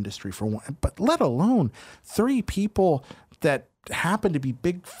in this industry for one, but let alone three people that happen to be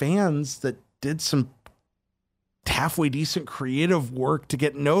big fans that did some halfway decent creative work to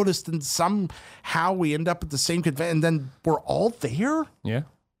get noticed, and somehow we end up at the same convention, and then we're all there. Yeah.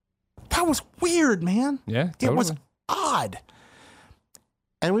 That was weird, man. Yeah, totally. It was odd.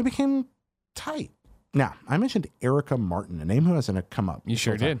 And we became tight. Now, I mentioned Erica Martin, a name who hasn't come up. You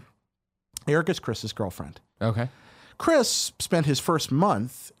sure did. Erica's Chris's girlfriend. Okay. Chris spent his first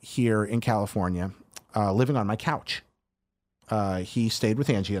month here in California living on my couch. He stayed with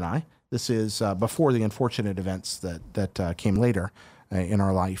Angie and I. This is before the unfortunate events that came later in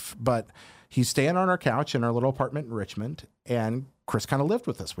our life. But he's staying on our couch in our little apartment in Richmond, and Chris kind of lived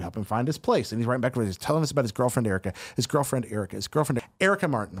with us. We helped him find his place. And he's writing back to us, telling us about his girlfriend, Erica, Erica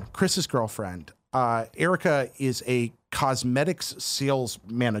Martin, Chris's girlfriend. Erica is a cosmetics sales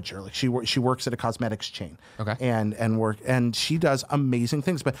manager. Like she works at a cosmetics chain. Okay. And she does amazing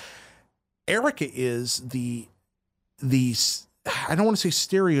things. But Erica is the I don't want to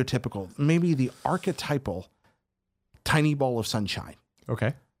say stereotypical, maybe the archetypal tiny ball of sunshine.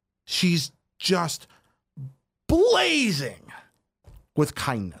 Okay. She's just blazing with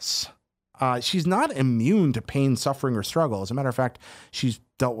kindness. She's not immune to pain, suffering, or struggle. As a matter of fact, she's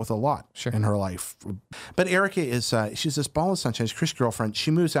dealt with a lot in her life. But Erica is, she's this ball of sunshine. She's Chris' girlfriend. She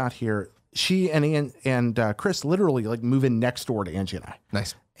moves out here. She and Chris literally like move in next door to Angie and I.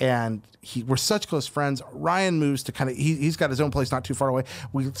 Nice. And we're such close friends. Ryan moves to he's got his own place not too far away.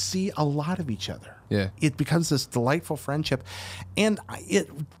 We see a lot of each other. Yeah. It becomes this delightful friendship. And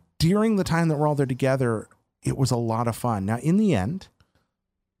during the time that we're all there together, it was a lot of fun. Now, in the end,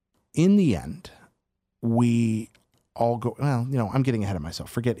 we all go, well, I'm getting ahead of myself.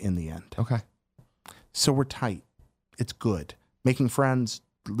 Forget in the end. Okay. So we're tight. It's good. Making friends,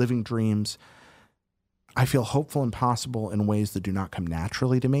 living dreams. I feel hopeful and possible in ways that do not come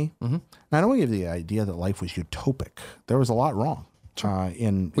naturally to me. Mm-hmm. Now, I don't want to give the idea that life was utopic. There was a lot wrong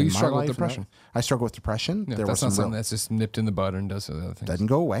in you my struggle life. with depression. I struggle with depression. Yeah, that's not something that's just nipped in the bud and does other things. Doesn't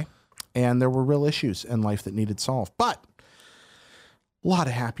go away. And there were real issues in life that needed solved. But a lot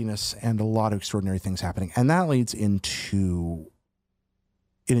of happiness and a lot of extraordinary things happening. And that leads into,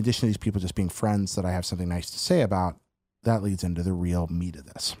 in addition to these people just being friends that I have something nice to say about, that leads into the real meat of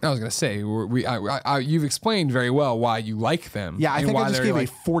this. I was going to say, you've explained very well why you like them. Yeah, I think I just gave a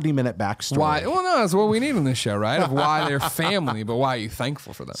 40-minute backstory. Why? Well, no, that's what we need on this show, right? Of why they're family, but why are you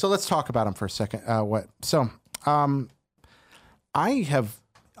thankful for them? So let's talk about them for a second. I have,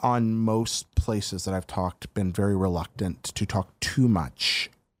 on most places that I've talked, been very reluctant to talk too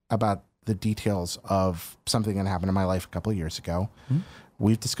much about the details of something that happened in my life a couple of years ago. Mm-hmm.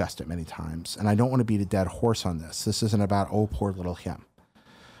 We've discussed it many times, and I don't want to beat a dead horse on this. This isn't about, oh, poor little him.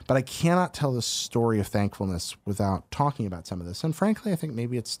 But I cannot tell the story of thankfulness without talking about some of this. And frankly, I think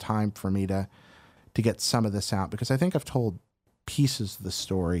maybe it's time for me to get some of this out, because I think I've told pieces of the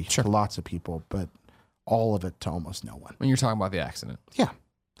story to lots of people, but all of it to almost no one. When you're talking about the accident. Yeah.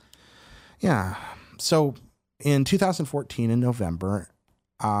 Yeah. So in 2014, in November,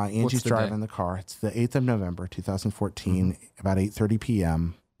 Angie's driving the car. It's the 8th of November, 2014, about 8:30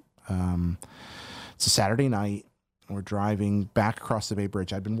 p.m. It's a Saturday night. We're driving back across the Bay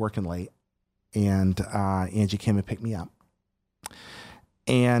Bridge. I'd been working late, and Angie came and picked me up.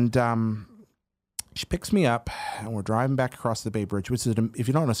 And she picks me up, and we're driving back across the Bay Bridge, which is, if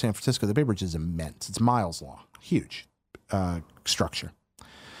you don't know San Francisco, the Bay Bridge is immense. It's miles long, huge structure.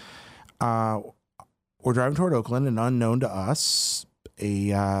 We're driving toward Oakland, and unknown to us,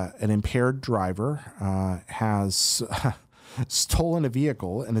 an impaired driver has stolen a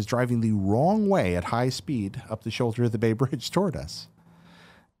vehicle and is driving the wrong way at high speed up the shoulder of the Bay Bridge toward us,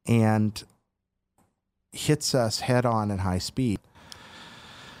 and hits us head on at high speed.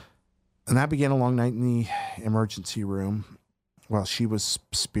 And that began a long night in the emergency room. Well, she was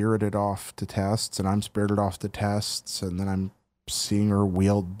spirited off to tests, and I'm spirited off to tests, and then I'm seeing her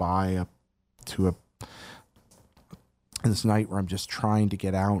wheeled by up to this night where I'm just trying to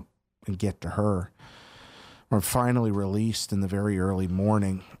get out and get to her. We're finally released in the very early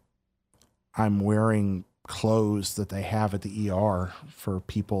morning. I'm wearing clothes that they have at the ER for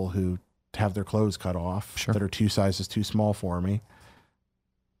people who have their clothes cut off, that are 2 sizes too small for me.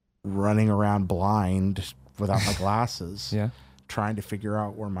 Running around blind without my glasses, trying to figure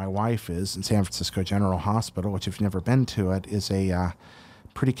out where my wife is in San Francisco General Hospital, which, if you've never been to it, is a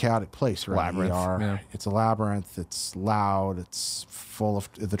pretty chaotic place, right? Labyrinth. It's a labyrinth. It's loud. It's full of,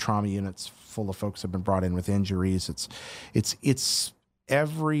 the trauma unit's full of folks have been brought in with injuries. It's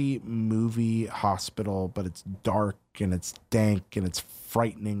every movie hospital, but it's dark and it's dank and it's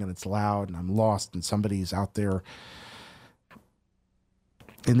frightening and it's loud, and I'm lost, and somebody's out there.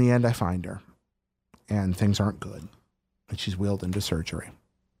 In the end, I find her, and things aren't good, and she's wheeled into surgery,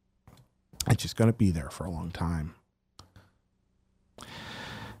 and she's going to be there for a long time.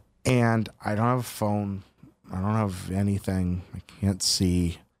 And I don't have a phone. I don't have anything. I can't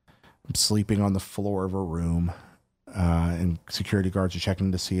see. I'm sleeping on the floor of a room, and security guards are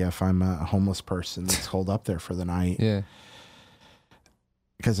checking to see if I'm a homeless person that's holed up there for the night. Yeah.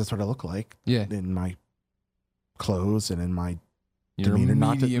 Because that's what I look like. Yeah. In my clothes and in my Your demeanor.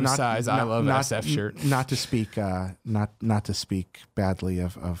 medium size I love SF shirt. Not to speak not to speak badly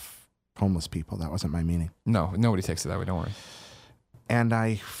of homeless people. That wasn't my meaning. No, nobody takes it that way. Don't worry. And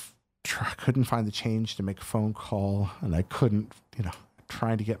I couldn't find the change to make a phone call, and I couldn't,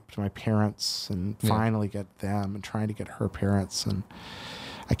 trying to get to my parents and finally get them, and trying to get her parents, and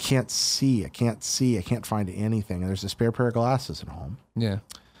I can't see. I can't find anything. And there's a spare pair of glasses at home. Yeah.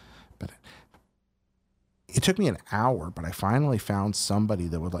 But it took me an hour, but I finally found somebody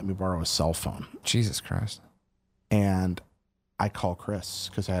that would let me borrow a cell phone. Jesus Christ. And I called Chris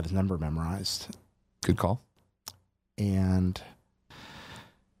because I had his number memorized. Good call. And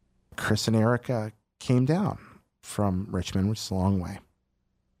Chris and Erica came down from Richmond, which is a long way.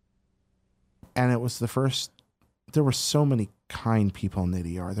 And it was there were so many kind people in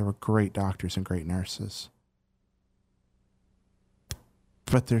the ER. There were great doctors and great nurses.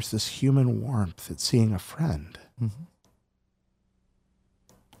 But there's this human warmth at seeing a friend. Mm-hmm.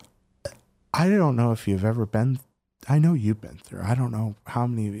 I don't know if you've ever been, I know you've been through, I don't know how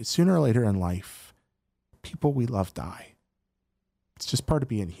many, sooner or later in life, people we love die. It's just part of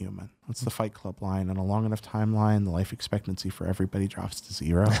being human. It's the Fight Club line. On a long enough timeline, the life expectancy for everybody drops to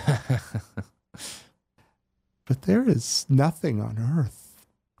 0. But there is nothing on earth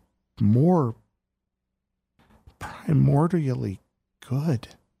more primordially good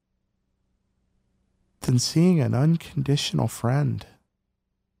than seeing an unconditional friend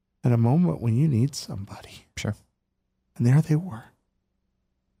at a moment when you need somebody. Sure. And there they were.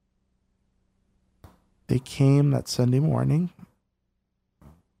 They came that Sunday morning.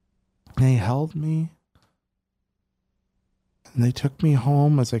 They held me. And they took me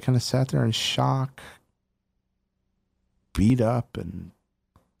home as I kind of sat there in shock, beat up and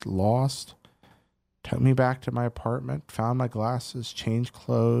lost. Took me back to my apartment, found my glasses, changed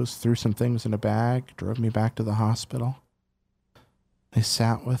clothes, threw some things in a bag, drove me back to the hospital. They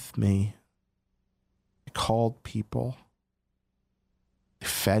sat with me. They called people. They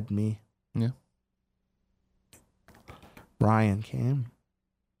fed me. Yeah. Ryan came.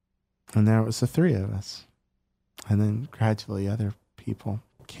 And there was the three of us. And then gradually other people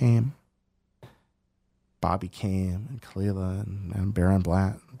came. Bobby came, and Kalila, and Baron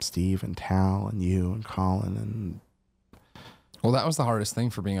Blatt, and Steve, and Tal, and you, and Colin, and... Well, that was the hardest thing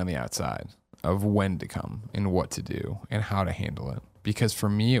for being on the outside, of when to come and what to do and how to handle it. Because for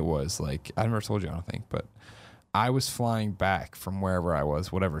me, it was like, I never told you, I don't think, but I was flying back from wherever I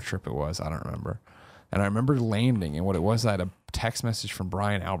was, whatever trip it was, I don't remember. And I remember landing, and what it was, I had a text message from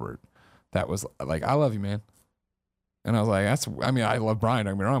Brian Albert that was like, I love you, man. And I was like, I love Brian,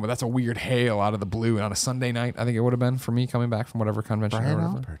 don't get me wrong, but that's a weird hail out of the blue. And on a Sunday night, I think it would have been for me coming back from whatever convention. Brian or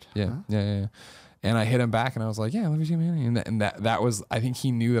whatever. Albert. Yeah, Huh? yeah. And I hit him back, and I was like, yeah, I love you too, man. And that was, I think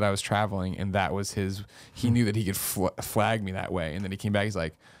he knew that I was traveling, and that was he knew that he could flag me that way. And then he came back, he's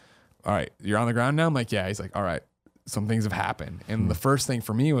like, all right, you're on the ground now? I'm like, yeah. He's like, all right, some things have happened. And the first thing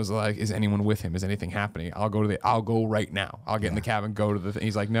for me was like, is anyone with him? Is anything happening? I'll go right now. I'll get in the cabin, go to the thing.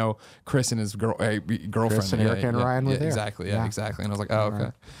 He's like, no, Chris and his girlfriend. Chris and Eric and Ryan were there. Exactly. Yeah, exactly. And I was like, oh,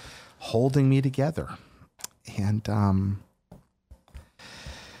 okay. Holding me together. And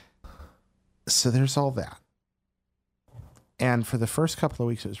so there's all that. And for the first couple of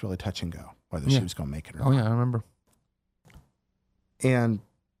weeks, it was really touch and go, whether she was going to make it or not. Oh, yeah, I remember. And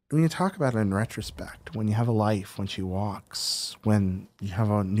when you talk about it in retrospect, when you have a life, when she walks, when you have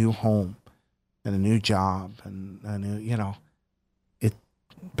a new home and a new job and a new,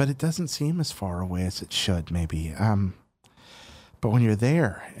 but it doesn't seem as far away as it should, maybe. But when you're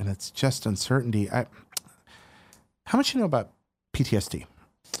there and it's just uncertainty, how much you know about PTSD?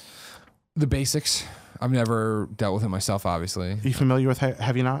 The basics. I've never dealt with it myself, obviously. Are you familiar with,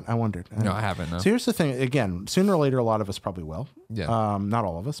 have you not? I wondered. No, I haven't. No. So here's the thing. Again, sooner or later, a lot of us probably will. Yeah. Not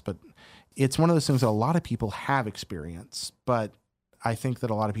all of us, but it's one of those things that a lot of people have experienced, but I think that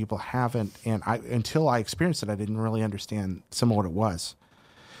a lot of people haven't. And until I experienced it, I didn't really understand some of what it was.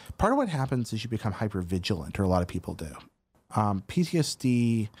 Part of what happens is you become hypervigilant, or a lot of people do.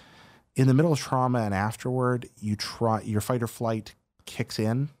 PTSD, in the middle of trauma and afterward, your fight or flight kicks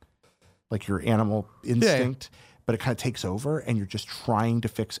in, like your animal instinct, but it kind of takes over and you're just trying to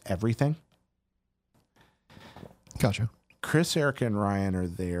fix everything. Gotcha. Chris, Erica, and Ryan are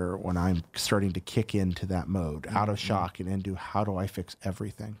there when I'm starting to kick into that mode, out of shock and into how do I fix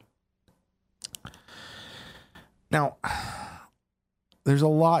everything? Now, there's a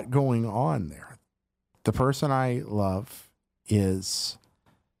lot going on there. The person I love is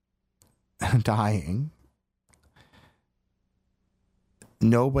dying.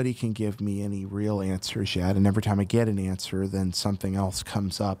 Nobody can give me any real answers yet. And every time I get an answer, then something else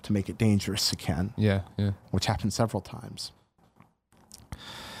comes up to make it dangerous again. Yeah, yeah. Which happened several times.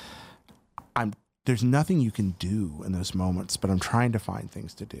 There's nothing you can do in those moments, but I'm trying to find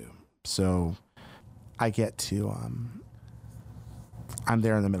things to do. So I get to, I'm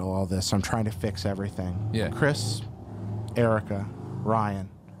there in the middle of all this. So I'm trying to fix everything. Yeah. Chris, Erica, Ryan,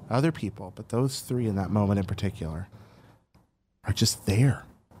 other people, but those three in that moment in particular are just there.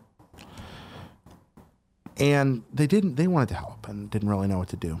 And they wanted to help and didn't really know what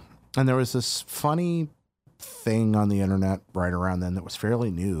to do. And there was this funny thing on the internet right around then that was fairly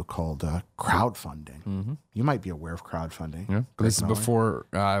new called crowdfunding. Mm-hmm. You might be aware of crowdfunding. Yeah. This is before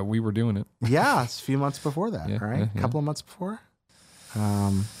we were doing it. Yeah, it's a few months before that, right? A couple of months before.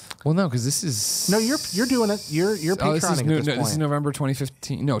 Well, no, because this is you're doing it. You're Patreoning at this point. This is November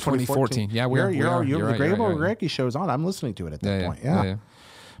 2015. No, 2014. Yeah, you're right. The Greg Greggy show's on. I'm listening to it at that point. Yeah.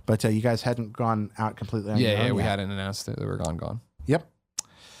 But you guys hadn't gone out completely on your own we yet. hadn't announced it. They were gone. Yep.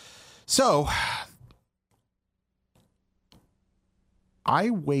 So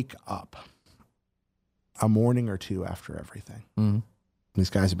I wake up a morning or two after everything. Mm-hmm. These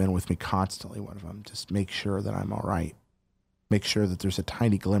guys have been with me constantly. One of them, just make sure that I'm all right. Make sure that there's a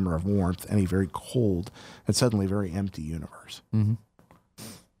tiny glimmer of warmth in a very cold and suddenly very empty universe. Mm-hmm.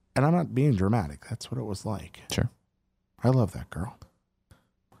 And I'm not being dramatic. That's what it was like. Sure. I love that girl.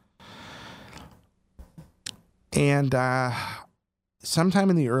 And sometime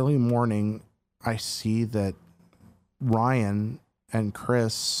in the early morning, I see that Ryan and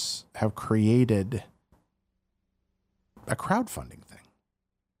Chris have created a crowdfunding thing.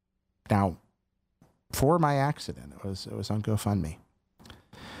 Now, for my accident, it was on GoFundMe.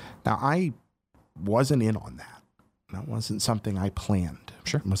 Now, I wasn't in on that. That wasn't something I planned.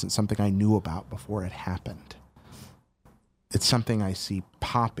 Sure. It wasn't something I knew about before it happened. It's something I see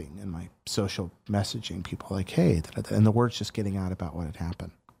popping in my social messaging. People are like, hey, and the word's just getting out about what had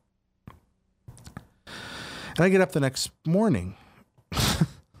happened. And I get up the next morning,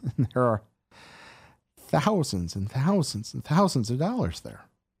 and there are thousands and thousands and thousands of dollars there,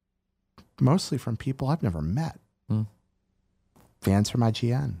 mostly from people I've never met. Fans from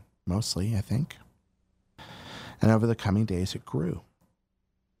IGN, mostly, I think. And over the coming days, it grew.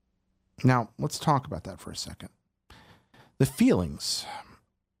 Now, let's talk about that for a second. The feelings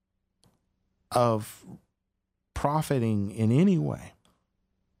of profiting in any way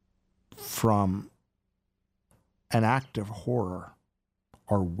from an act of horror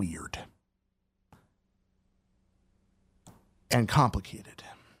are weird and complicated.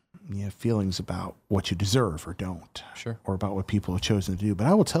 You have feelings about what you deserve or don't, Sure. or about what people have chosen to do. But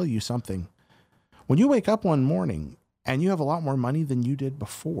I will tell you something. When you wake up one morning and you have a lot more money than you did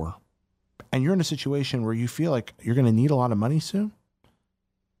before, and you're in a situation where you feel like you're going to need a lot of money soon,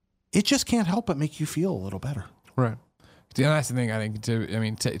 it just can't help but make you feel a little better. Right. Yeah, that's the thing. I think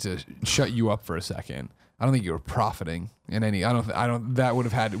to shut you up for a second. I don't think you were profiting in any.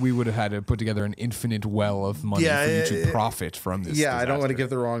 We would have had to put together an infinite well of money for you to profit from this. Yeah, disaster. I don't want to give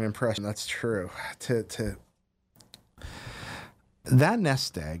the wrong impression. That's true. That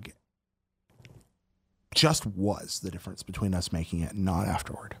nest egg just was the difference between us making it and not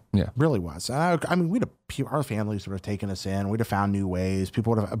afterward. Yeah, really was. I mean, our families would have taken us in. We'd have found new ways.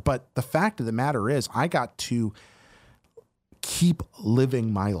 People would have. But the fact of the matter is, I got to keep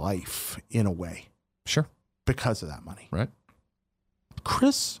living my life in a way. Sure. Because of that money. Right.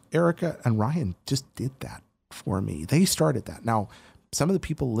 Chris, Erica, and Ryan just did that for me. They started that. Now, some of the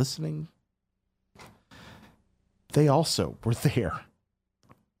people listening, they also were there.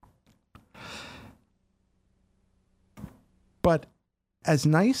 But as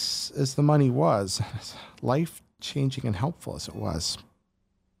nice as the money was, as life-changing and helpful as it was,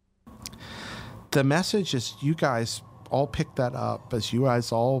 the message is you guys all picked that up, as you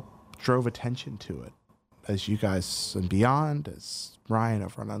guys all drove attention to it, as you guys and beyond, as Ryan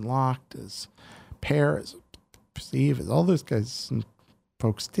over on Unlocked, as Pear, as Steve, as all those guys and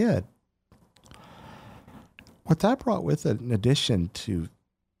folks did. What that brought with it, in addition to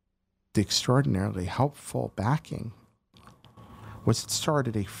the extraordinarily helpful backing, was it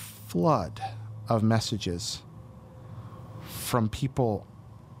started a flood of messages from people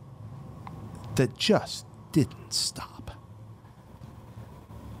that just didn't stop.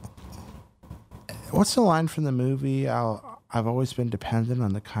 What's the line from the movie? I've always been dependent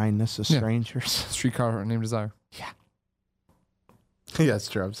on the kindness of strangers. Streetcar Named Desire. Yeah. Yeah, that's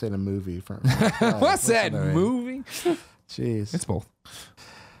true. I'm saying a movie from. What's that movie? Jeez. It's both.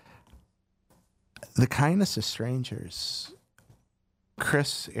 The kindness of strangers.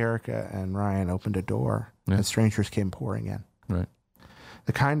 Chris, Erica, and Ryan opened a door, and strangers came pouring in. Right.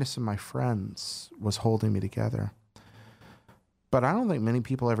 The kindness of my friends was holding me together. But I don't think many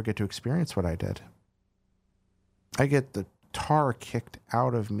people ever get to experience what I did. I get the tar kicked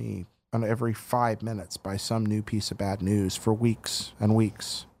out of me on every 5 minutes by some new piece of bad news for weeks and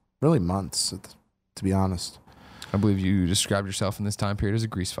weeks, really months, to be honest. I believe you described yourself in this time period as a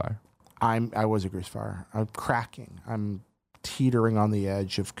grease fire. I was a grease fire. I'm cracking. I'm teetering on the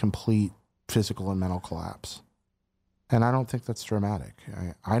edge of complete physical and mental collapse. And I don't think that's dramatic.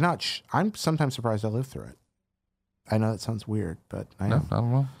 I'm sometimes surprised I lived through it. I know that sounds weird, but I am. I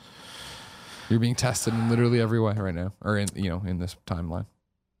don't know. You're being tested in literally every way right now, or in this timeline.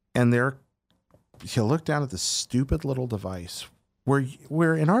 And you look down at this stupid little device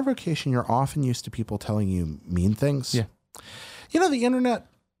where in our vocation, you're often used to people telling you mean things. Yeah.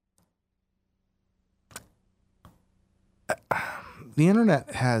 The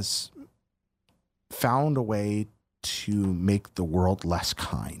internet has found a way to make the world less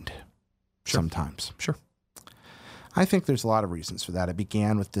kind. Sometimes. Sure. I think there's a lot of reasons for that. It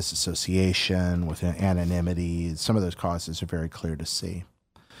began with disassociation, with anonymity. Some of those causes are very clear to see.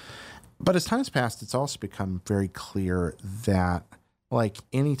 But as time's passed, it's also become very clear that, like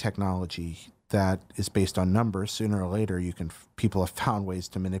any technology that is based on numbers, sooner or later, people have found ways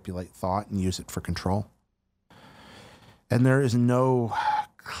to manipulate thought and use it for control. And there is no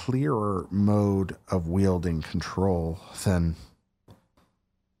clearer mode of wielding control than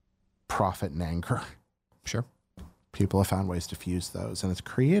profit and anger. Sure. People have found ways to fuse those, and it's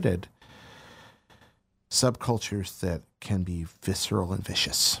created subcultures that can be visceral and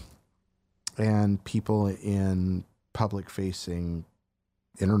vicious. And people in public-facing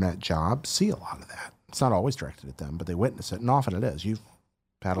internet jobs see a lot of that. It's not always directed at them, but they witness it, and often it is. You've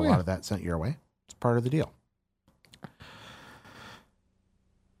had a lot of that sent your way. It's part of the deal.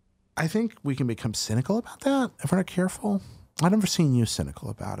 I think we can become cynical about that if we're not careful. I've never seen you cynical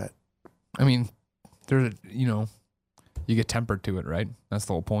about it. I mean, there's, you get tempered to it, right? That's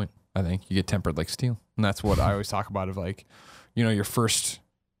the whole point. I think you get tempered like steel. And that's what I always talk about of like, your first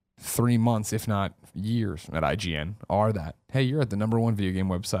 3 months, if not years at IGN are that, hey, you're at the #1 video game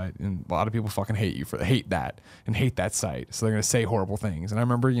website. And a lot of people fucking hate that and hate that site. So they're going to say horrible things. And I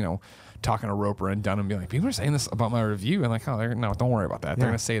remember, talking to Roper and Dunham being like, people are saying this about my review. And like, oh, no, don't worry about that. They're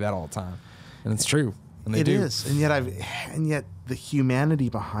going to say that all the time. And it's true. And they do. It is. And yet the humanity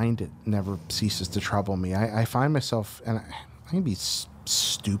behind it never ceases to trouble me. I find myself, and I can be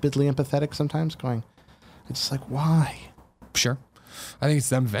stupidly empathetic sometimes, going, it's just like, why? Sure. I think it's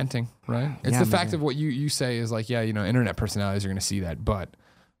them venting, right? It's the fact of what you say is like, internet personalities are going to see that, but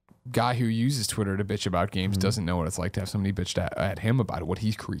guy who uses Twitter to bitch about games doesn't know what it's like to have somebody bitch at him about what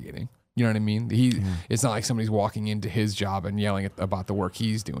he's creating. You know what I mean? It's not like somebody's walking into his job and yelling about the work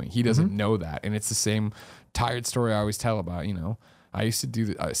he's doing. He doesn't know that. And it's the same tired story I always tell about, I used to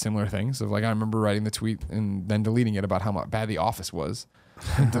do similar things of like, I remember writing the tweet and then deleting it about how bad The Office was.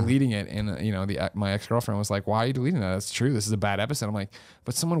 And deleting it, and my ex-girlfriend was like, "Why are you deleting that? That's true. This is a bad episode." I'm like,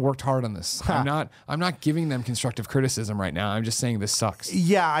 "But someone worked hard on this. I'm not giving them constructive criticism right now. I'm just saying this sucks."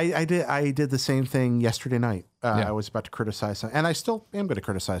 Yeah, I did the same thing yesterday night. I was about to criticize, and I still am going to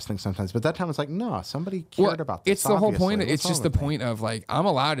criticize things sometimes. But that time it's like, no, somebody cared about this. It's the whole point. It's just the point of like, I'm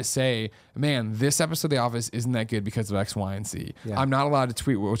allowed to say, man, this episode of The Office isn't that good because of X, Y, and Z. Yeah. I'm not allowed to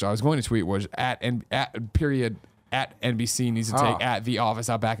tweet, which I was going to tweet was at NBC needs to take at The Office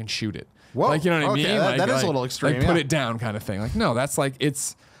out back and shoot it. Whoa. Like, you know what I mean? That is a little extreme. Like, put it down kind of thing. Like, no, that's like,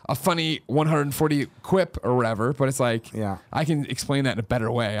 it's a funny 140 quip or whatever, but it's like, I can explain that in a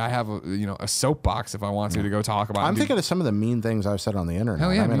better way. I have a soapbox if I want to go talk about it. I'm thinking of some of the mean things I've said on the internet.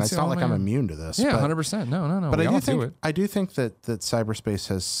 Hell yeah, I mean, it's not like I'm immune to this. Yeah, 100%. No. But I do think that cyberspace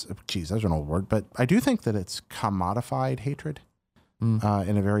has, that's an old word, but I do think that it's commodified hatred in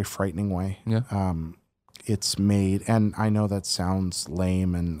a very frightening way. Yeah. It's made, and I know that sounds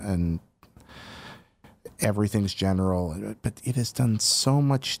lame and everything's general, but it has done so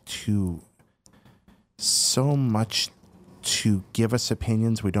much to give us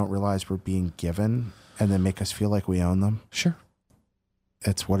opinions we don't realize we're being given, and then make us feel like we own them. Sure.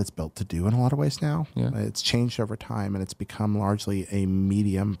 It's what it's built to do in a lot of ways now. Yeah. It's changed over time, and it's become largely a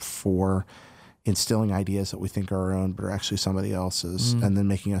medium for instilling ideas that we think are our own, but are actually somebody else's, and then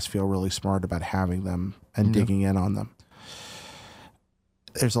making us feel really smart about having them and digging in on them.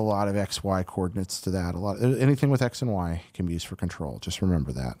 There's a lot of X, Y coordinates to that. Anything with X and Y can be used for control. Just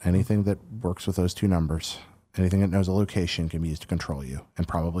remember that. Anything that works with those two numbers, anything that knows a location can be used to control you, and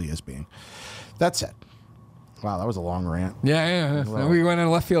probably is being. That's it. Wow, that was a long rant. Yeah. Well, we went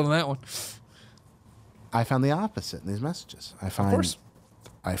in left field on that one. I found the opposite in these messages. Of course.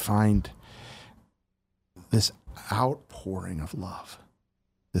 I find this outpouring of love,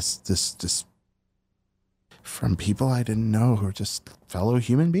 this from people I didn't know who are just fellow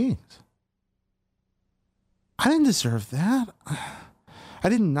human beings. I didn't deserve that. I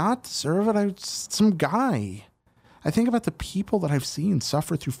did not deserve it. I was some guy. I think about the people that I've seen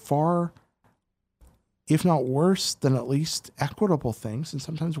suffer through far, if not worse than at least equitable things, and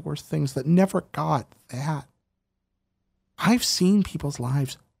sometimes worse things that never got that. I've seen people's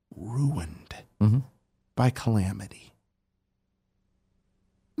lives ruined by calamity.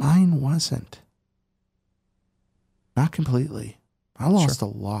 Mine wasn't. Not completely. I lost a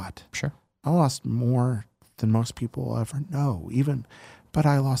lot. Sure. I lost more than most people will ever know, but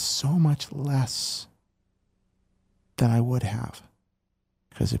I lost so much less than I would have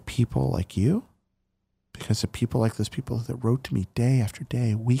because of people like you, because of people like those people that wrote to me day after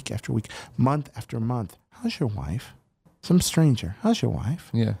day, week after week, month after month. How's your wife? Some stranger. How's your wife?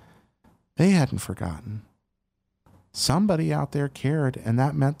 Yeah. They hadn't forgotten. Somebody out there cared, and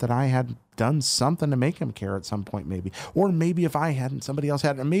that meant that I had done something to make him care at some point, maybe. Or maybe if I hadn't, somebody else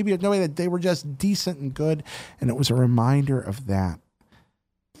had. Or maybe no way that they were just decent and good. And it was a reminder of that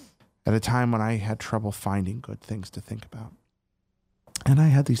at a time when I had trouble finding good things to think about. And I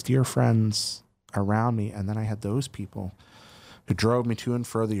had these dear friends around me, and then I had those people who drove me to and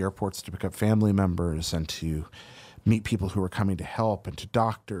fro the airports to pick up family members and to meet people who were coming to help, and to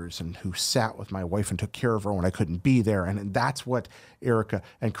doctors, and who sat with my wife and took care of her when I couldn't be there. And that's what Erica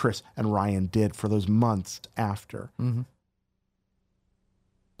and Chris and Ryan did for those months after. And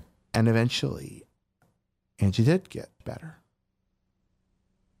eventually, Angie did get better.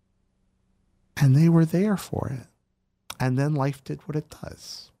 And they were there for it. And then life did what it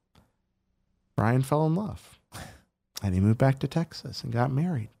does. Ryan fell in love. And he moved back to Texas and got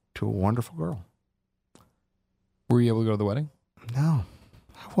married to a wonderful girl. Were you able to go to the wedding? No.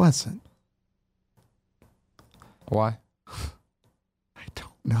 I wasn't. Why? I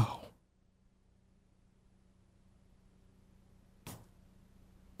don't know.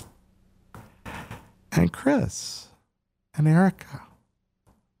 And Chris and Erica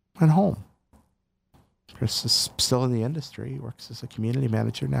went home. Chris is still in the industry. He works as a community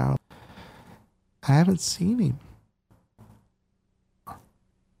manager now. I haven't seen him.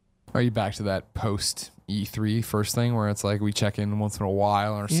 Are you back to that post E3 first thing where it's like we check in once in a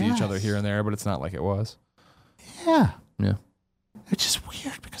while or see each other here and there, but it's not like it was? Yeah. Yeah. It's just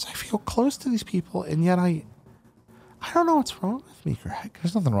weird because I feel close to these people, and yet I don't know what's wrong with me, Greg.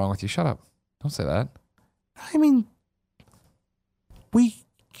 There's nothing wrong with you. Shut up. Don't say that. I mean, we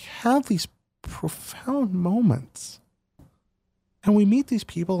have these profound moments, and we meet these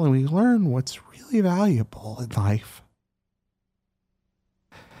people and we learn what's really valuable in life.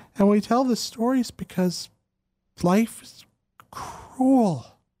 And we tell the stories because life is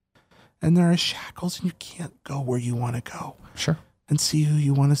cruel, and there are shackles, and you can't go where you want to go. Sure. And see who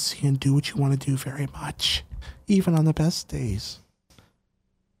you want to see and do what you want to do very much, even on the best days.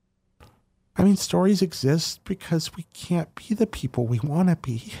 I mean, stories exist because we can't be the people we want to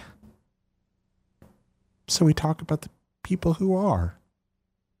be. So we talk about the people who are.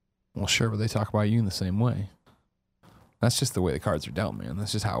 Well, sure, but they talk about you in the same way. That's just the way the cards are dealt, man.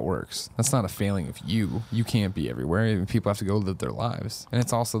 That's just how it works. That's not a failing of you. You can't be everywhere. People have to go live their lives. And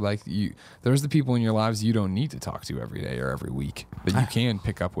it's also like there's the people in your lives you don't need to talk to every day or every week that you can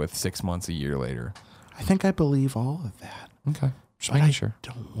pick up with 6 months, a year later. I think I believe all of that. Okay. Just but making I sure.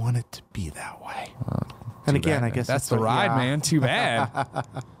 don't want it to be that way. And again, bad, I guess that's the ride, man. Too bad.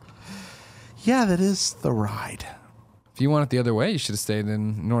 Yeah, that is the ride. If you want it the other way, you should have stayed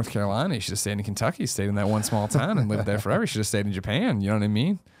in North Carolina. You should have stayed in Kentucky, stayed in that one small town and lived there forever. You should have stayed in Japan. You know what I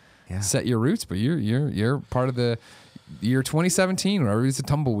mean? Yeah. Set your roots, but you're part of the year 2017 where everybody's a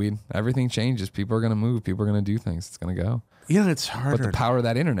tumbleweed. Everything changes. People are going to move. People are going to do things. It's going to go. You know, it's harder. But the power of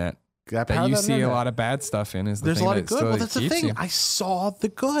that internet that you see a lot of bad stuff in is the There's thing a lot of that good. still Well, that's the keeps thing. you. I saw the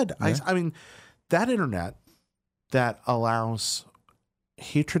good. Yeah. I mean, that internet that allows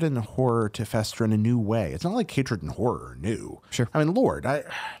hatred and horror to fester in a new way. It's not like hatred and horror are new. Sure. I mean, Lord, I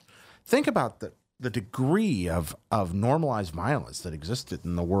think about the degree of normalized violence that existed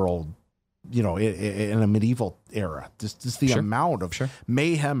in the world, you know, in a medieval era. Just the amount of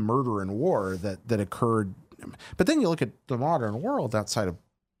mayhem, murder, and war that occurred. But then you look at the modern world outside of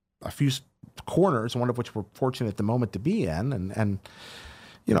a few corners, one of which we're fortunate at the moment to be in, and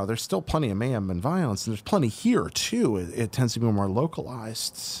you know, there's still plenty of mayhem and violence, and there's plenty here too. It tends to be more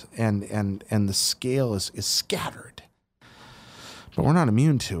localized, and the scale is scattered. But we're not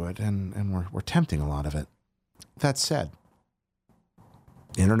immune to it, and we're tempting a lot of it. That said,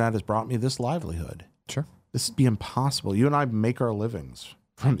 the internet has brought me this livelihood. Sure. This would be impossible. You and I make our livings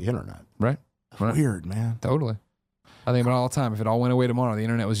from the internet. Right. Weird, man. Totally. I think about it all the time. If it all went away tomorrow, the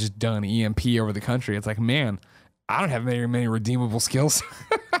internet was just done EMP over the country. It's like, man, I don't have many redeemable skills.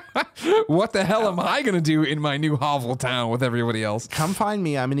 What the hell am I going to do in my new hovel town with everybody else? Come find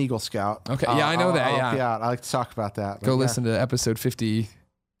me. I'm an Eagle Scout. Okay. Yeah, I know that. I'll Yeah. help you out. I like to talk about that. Go listen to episode 50,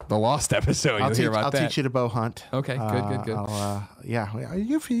 the Lost episode. You'll hear about that. I'll teach you to bow hunt. Okay. Good. Yeah.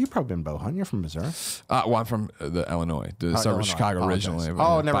 You've probably been bow hunting. You're from Missouri. Well, I'm from Illinois, the suburb of Chicago originally. Never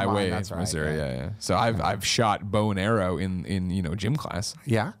by mind. way That's of right. Missouri. Yeah. So I've shot bow and arrow in gym class.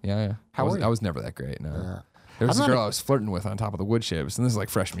 Yeah. Yeah. How were you? I was never that great. No. Yeah. There was a girl I was flirting with on top of the wood chips, and this is like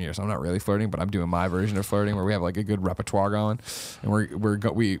freshman year, so I'm not really flirting, but I'm doing my version of flirting where we have like a good repertoire going, and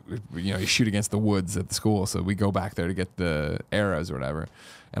we you shoot against the woods at the school, so we go back there to get the arrows or whatever.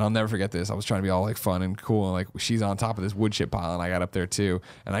 And I'll never forget this. I was trying to be all like fun and cool, and like she's on top of this wood chip pile, and I got up there too,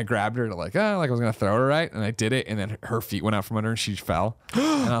 and I grabbed her to like I was gonna throw her right, and I did it, and then her feet went out from under her, and she fell,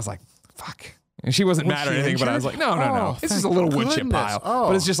 and I was like, fuck. And she wasn't mad or anything, but I was like, no. It's just a little wood chip pile.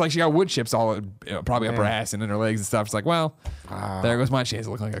 But it's just like she got wood chips all probably up her ass and in her legs and stuff. It's like, well, there goes my chance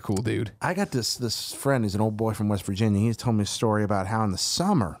to look like a cool dude. I got this friend, he's an old boy from West Virginia. He told me a story about how in the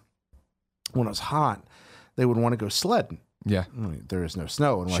summer, when it was hot, they would want to go sledding. Yeah. I mean, there is no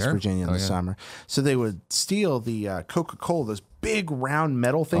snow in West Virginia in the summer. So they would steal the Coca-Cola, those big round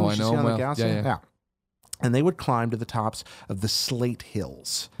metal things you see on the gas. Yeah. And they would climb to the tops of the Slate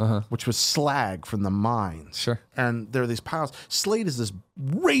Hills, which was slag from the mines. Sure. And there are these piles. Slate is this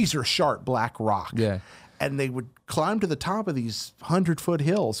razor sharp black rock. Yeah. And they would climb to the top of these 100-foot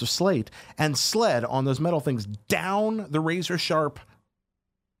hills of slate and sled on those metal things down the razor sharp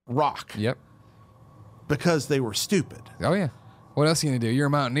rock. Yep. Because they were stupid. Oh, yeah. What else are you going to do? You're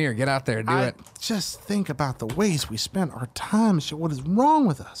a mountaineer. Get out there. Do it. Just think about the ways we spent our time. What is wrong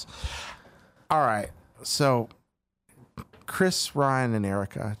with us? All right. So Chris, Ryan, and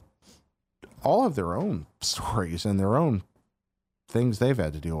Erica all have their own stories and their own things they've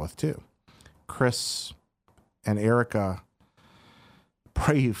had to deal with too. Chris and Erica,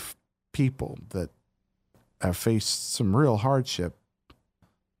 brave people that have faced some real hardship.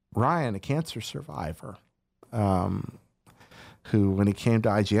 Ryan, a cancer survivor, who, when he came to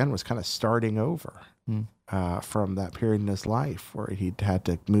IGN, was kind of starting over from that period in his life where he'd had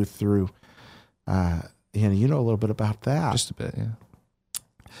to move through. You know a little bit about that. Just a bit, yeah.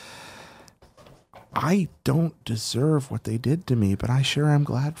 I don't deserve what they did to me, but I sure am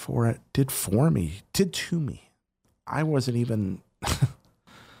glad for it. Did for me, did to me. I wasn't even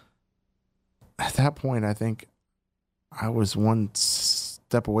at that point. I think I was one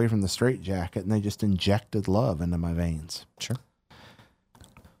step away from the straitjacket, and they just injected love into my veins. Sure.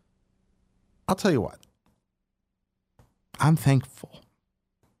 I'll tell you what. I'm thankful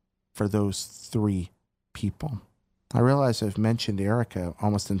for those three people. I realize I've mentioned Erica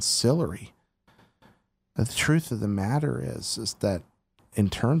almost ancillary. But the truth of the matter is that in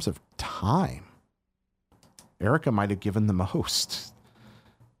terms of time, Erica might have given the most.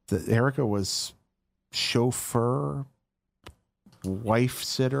 That Erica was chauffeur, wife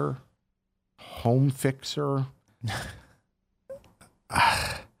sitter, home fixer.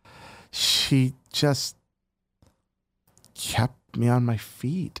 She just kept me on my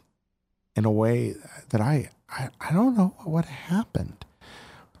feet in a way that I don't know what happened.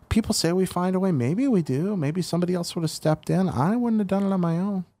 People say we find a way. Maybe we do. Maybe somebody else would have stepped in. I wouldn't have done it on my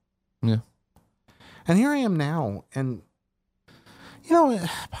own. Yeah. And here I am now. And, you know,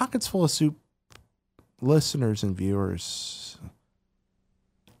 Pockets Full of Soup listeners and viewers,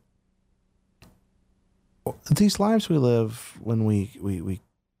 these lives we live when we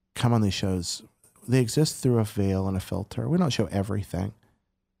come on these shows, they exist through a veil and a filter. We don't show everything,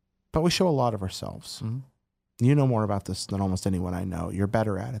 but we show a lot of ourselves. Mm-hmm. You know more about this than almost anyone I know. You're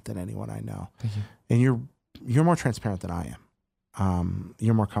better at it than anyone I know. Thank you. And you're more transparent than I am.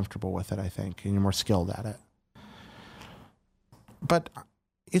 You're more comfortable with it, I think, and you're more skilled at it. But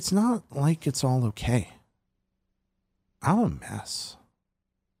it's not like it's all okay. I'm a mess.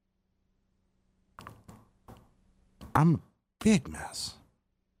 I'm a big mess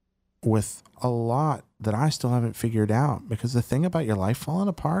with a lot that I still haven't figured out, because the thing about your life falling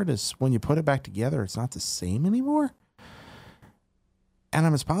apart is when you put it back together, it's not the same anymore. And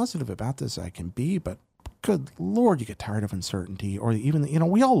I'm as positive about this as I can be, but good Lord, you get tired of uncertainty, or even, you know,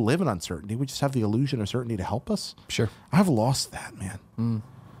 we all live in uncertainty. We just have the illusion of certainty to help us. Sure. I've lost that, man.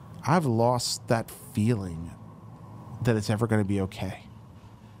 I've lost that feeling that it's ever going to be okay.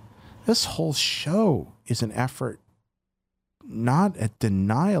 This whole show is an effort, not a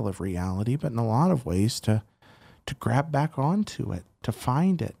denial of reality, but in a lot of ways to grab back onto it, to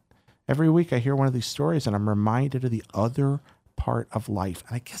find it. Every week I hear one of these stories and I'm reminded of the other part of life.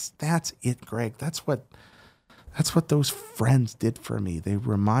 And I guess that's it, Greg. That's what those friends did for me. They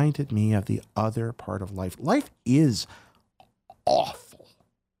reminded me of the other part of life. Life is awful.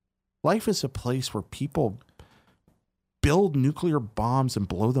 Life is a place where people build nuclear bombs and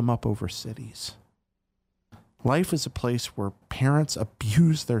blow them up over cities. Life is a place where parents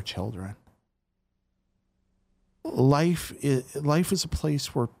abuse their children. Life is a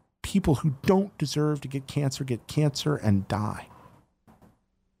place where people who don't deserve to get cancer and die.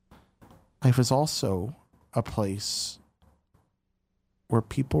 Life is also a place where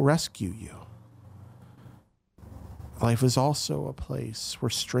people rescue you. Life is also a place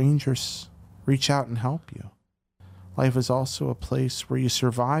where strangers reach out and help you. Life is also a place where you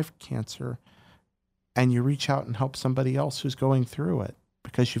survive cancer and you reach out and help somebody else who's going through it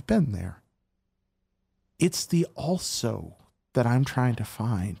because you've been there. It's the also that I'm trying to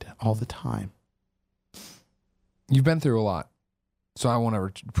find all the time. You've been through a lot, so I won't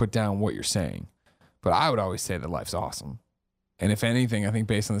ever put down what you're saying. But I would always say that life's awesome. And if anything, I think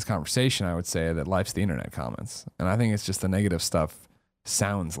based on this conversation, I would say that life's the internet comments. And I think it's just the negative stuff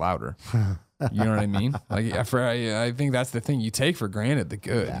sounds louder. You know what I mean? Like, I think that's the thing. You take for granted the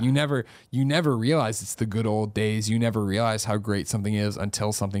good. Yeah. You never realize it's the good old days. You never realize how great something is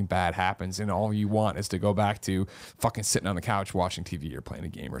until something bad happens, and all you want is to go back to fucking sitting on the couch watching TV or playing a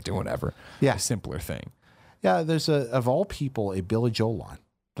game or doing whatever. Yeah, a simpler thing. Yeah, there's of all people a Billy Joel line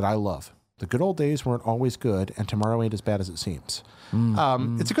that I love. The good old days weren't always good, and tomorrow ain't as bad as it seems.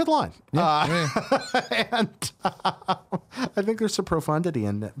 It's a good line. Yeah, and I think there's some profundity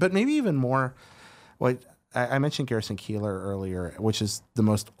in it. But maybe even more, I mentioned Garrison Keillor earlier, which is the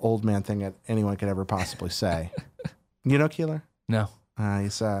most old man thing that anyone could ever possibly say. You know Keillor? No.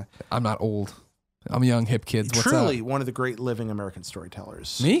 He's I'm not old. I'm young, hip kids. What's Truly up? one of the great living American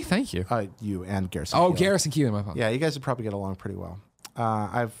storytellers. Me? Thank you. You and Garrison. Oh, Keillor. Garrison Keillor, my fault. Yeah, you guys would probably get along pretty well.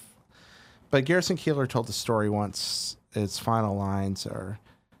 But Garrison Keillor told the story once. Its final lines are,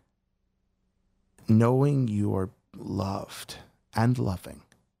 knowing you are loved and loving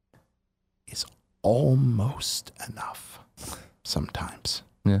is almost enough sometimes.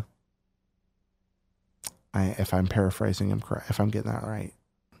 Yeah. If I'm paraphrasing him correct, if I'm getting that right,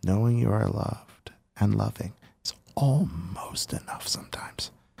 knowing you are loved and loving is almost enough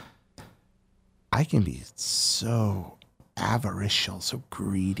sometimes. I can be so avaricious, so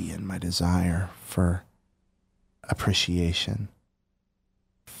greedy in my desire for appreciation,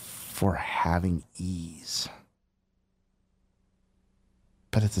 for having ease.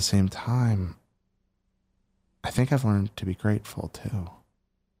 But at the same time, I think I've learned to be grateful too.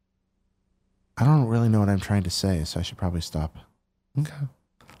 I don't really know what I'm trying to say, so I should probably stop Okay.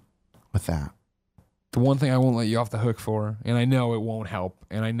 with that. The one thing I won't let you off the hook for, and I know it won't help,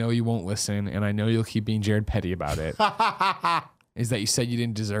 and I know you won't listen, and I know you'll keep being Jared Petty about it, is that you said you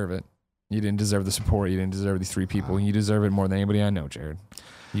didn't deserve it. You didn't deserve the support. You didn't deserve these three people. You deserve it more than anybody I know, Jared.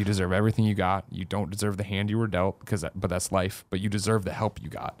 You deserve everything you got. You don't deserve the hand you were dealt, but that's life. But you deserve the help you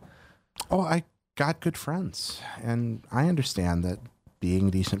got. Oh, I got good friends, and I understand that being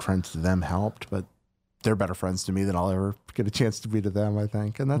decent friends to them helped, but they're better friends to me than I'll ever get a chance to be to them, I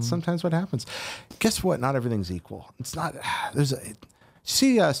think. And that's sometimes what happens. Guess what? Not everything's equal. It's not,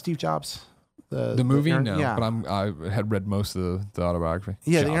 see Steve Jobs? The movie? No, yeah. but I had read most of the autobiography.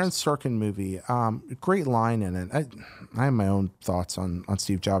 Yeah, Jobs. the Aaron Sorkin movie. Great line in it. I have my own thoughts on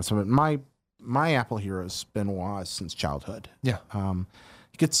Steve Jobs. But my Apple hero's been Woz since childhood. Yeah.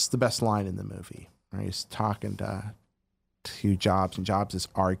 He gets the best line in the movie. Right? He's talking to Jobs, and Jobs is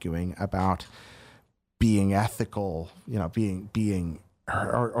arguing about being ethical, being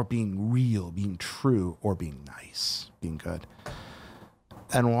or being real, being true, or being nice, being good.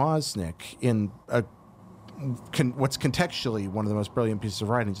 And Wozniak, in what's contextually one of the most brilliant pieces of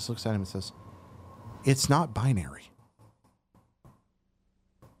writing, just looks at him and says, "It's not binary,"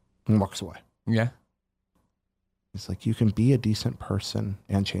 and walks away. Yeah. It's like, you can be a decent person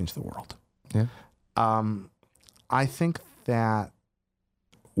and change the world. Yeah. I think that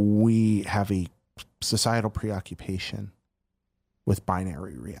we have a societal preoccupation with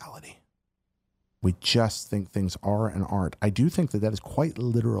binary reality. We just think things are and aren't. I do think that is quite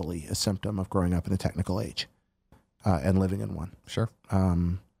literally a symptom of growing up in a technical age and living in one. Sure.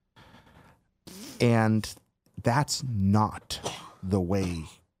 And that's not the way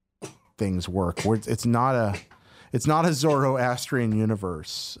things work. It's not a Zoroastrian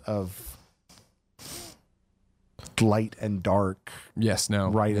universe of light and dark, Yes. No.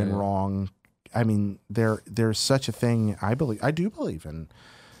 right Yeah, and yeah. wrong. I mean, there's such a thing. I do believe in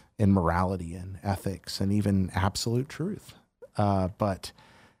morality and ethics and even absolute truth, but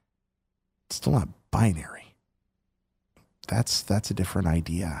it's still not binary. That's a different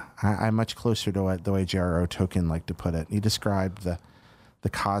idea. I'm much closer to the way J.R.R. Tolkien liked to put it. He described the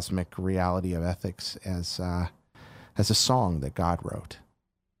cosmic reality of ethics as a song that God wrote,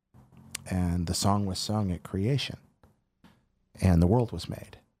 and the song was sung at creation, and the world was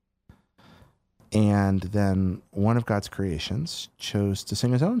made. And then one of God's creations chose to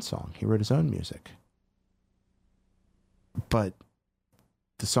sing his own song. He wrote his own music. But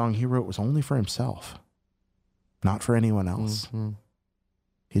the song he wrote was only for himself, not for anyone else. Mm-hmm.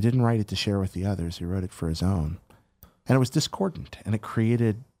 He didn't write it to share with the others. He wrote it for his own. And it was discordant, and it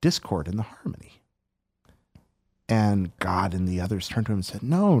created discord in the harmony. And God and the others turned to him and said,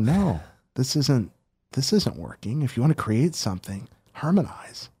 no, this isn't working. If you want to create something,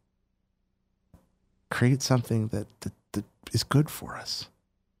 harmonize. Create something that is good for us.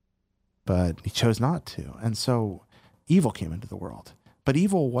 But he chose not to. And so evil came into the world. But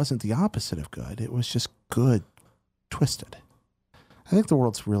evil wasn't the opposite of good. It was just good twisted. I think the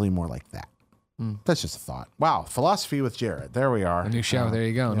world's really more like that. That's just a thought. Wow. Philosophy with Jared. There we are. A new show. There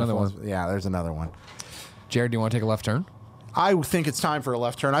you go. Another one. Yeah, there's another one. Jared, do you want to take a left turn? I think it's time for a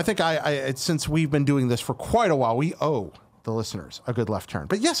left turn. I think since we've been doing this for quite a while, we owe the listeners a good left turn.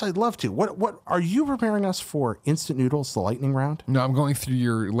 But yes, I'd love to. What are you preparing us for? Instant Noodles, the lightning round? No, I'm going through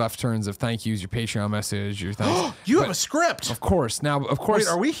your left turns of thank yous, your Patreon message, your thanks. You have a script. Of course. Now, of course.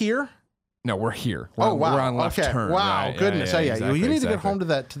 Wait, are we here? No, we're here. Wow. We're on left turn. Wow. Right? Goodness. Exactly, you need to get exactly. home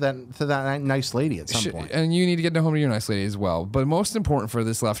to that nice lady at some point. And you need to get home to your nice lady as well. But most important for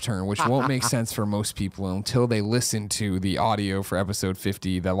this left turn, which won't make sense for most people until they listen to the audio for episode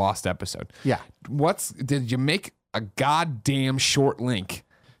 50, the lost episode. Yeah. Did you make a goddamn short link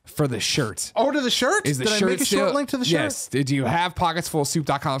for the shirt. Oh, to the shirt? Is the Did shirt I make a still, short link to the shirt? Yes. Did you have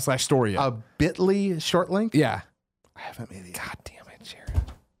pocketsfullsoup.com/story yet? A bit.ly short link? Yeah. I haven't made it. God damn it, Jared.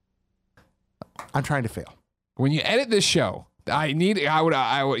 I'm trying to fail. When you edit this show, I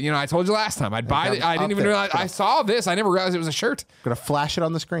would, you know, I told you last time I'd buy it. I didn't even realize. I saw this. I never realized it was a shirt. I'm going to flash it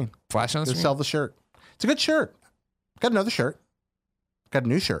on the screen. Flash on the To screen. sell the shirt. It's a good shirt. Got another shirt. Got a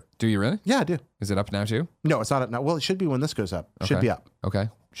new shirt. Do you really? Yeah, I do. Is it up now too? No, it's not up now. Well, it should be when this goes up. Should Okay. be up. Okay.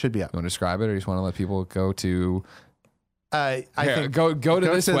 Should be up. You want to describe it, or you just want to let people go to? I Here, think go to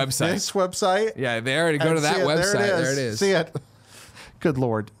this website. This website. Yeah, there. Go to and that see it. website. There it is. See it. Good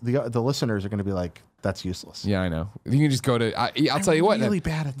Lord. The listeners are going to be like, that's useless. Yeah, I know. You can just go to. I'll tell you what. I'm really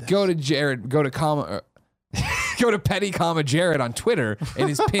then. bad at this. Go to Jared. Go to comma. Go to Petty, Jared on Twitter, and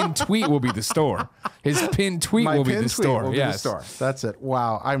his pinned tweet will be the store. His pinned tweet My will be pinned the tweet store. will be Yes. the store. That's it.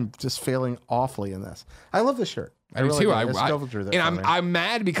 Wow. I'm just failing awfully in this. I love this shirt. I do really too. do. I, It's I- Double Drew that and for me. I'm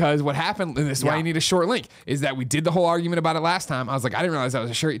mad because what happened, and this is why Yeah. you need a short link, is that we did the whole argument about it last time. I was like, I didn't realize that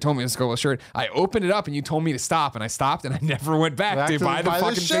was a shirt. You told me it was a Scola shirt. I opened it up and you told me to stop, and I stopped, and I never went back to buy the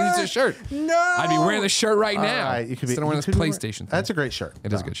fucking thing to shirt. No. I'd be wearing the shirt right All now. right, you could be, instead of wearing you this could be wearing- PlayStation thing. That's a great shirt.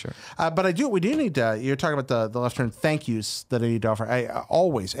 It is a good shirt. But we do need you're talking about the left turn thank yous that I need to offer. I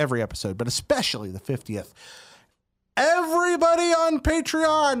always, every episode, but especially the 50th. Everybody on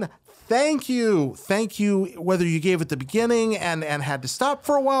Patreon, thank you. Thank you, whether you gave at the beginning and had to stop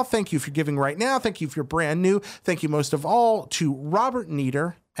for a while. Thank you if you're giving right now. Thank you if you're brand new. Thank you most of all to Robert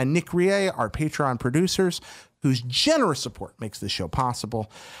Nieder and Nick Rie, our Patreon producers, whose generous support makes this show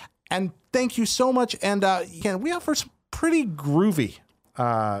possible. And thank you so much. And again, we offer some pretty groovy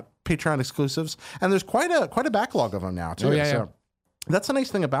Patreon exclusives, and there's quite a backlog of them now too. Oh, yeah, so yeah. that's the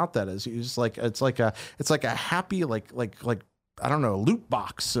nice thing about that is it's like a happy like I don't know, loot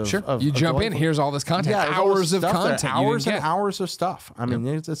box of, Sure. of You of jump in. delightful- Here's all this content. yeah, there's all Hours this of stuff there. content. you hours didn't and get. hours of stuff. I mean,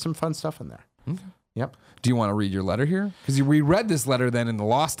 there's some fun stuff in there. Yep. Do you want to read your letter here? Because we read this letter then in the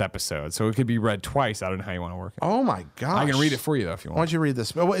Lost episode, so it could be read twice. I don't know how you want to work it. Oh my gosh. I can read it for you though if you Why want. don't you read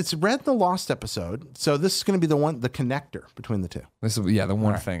this? Well, it's read in the Lost episode, so this is going to be the connector between the two. This is the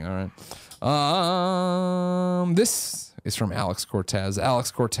one thing. All right. This is from Alex Cortez.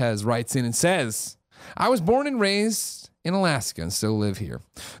 Alex Cortez writes in and says, "I was born and raised in Alaska and still live here.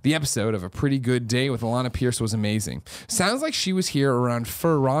 The episode of A Pretty Good Day with Alana Pierce was amazing. Sounds like she was here around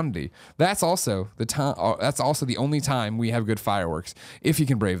Furrandi. That's also the time. That's also the only time we have good fireworks, if you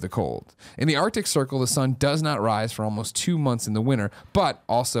can brave the cold. In the Arctic Circle, the sun does not rise for almost 2 months in the winter, but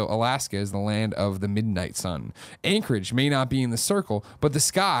also Alaska is the land of the midnight sun. Anchorage may not be in the circle, but the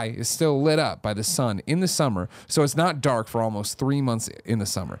sky is still lit up by the sun in the summer, so it's not dark for almost 3 months in the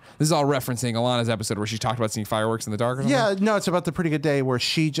summer." This is all referencing Alana's episode where she talked about seeing fireworks in the dark or something? Yeah, no, it's about the Pretty Good Day where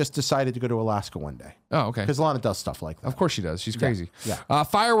she just decided to go to Alaska one day. Oh, okay. Because Lana does stuff like that. Of course she does. She's crazy. yeah.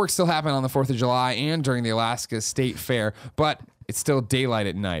 Fireworks still happen on the 4th of July and during the Alaska State Fair, but it's still daylight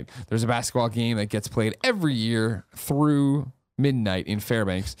at night. There's a basketball game that gets played every year through midnight in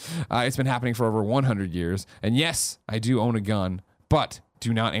Fairbanks. It's been happening for over 100 years. And yes, I do own a gun, but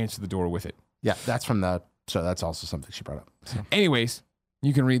do not answer the door with it. Yeah, that's so that's also something she brought up. So. Anyways,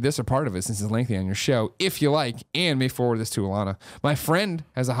 you can read this or part of it since it's lengthy on your show if you like, and may forward this to Alana. My friend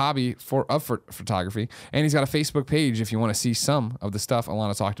has a hobby of photography, and he's got a Facebook page if you want to see some of the stuff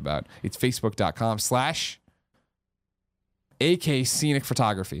Alana talked about. It's facebook.com/AK Scenic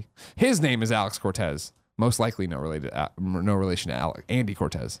Photography. His name is Alex Cortez. Most likely no relation to Andy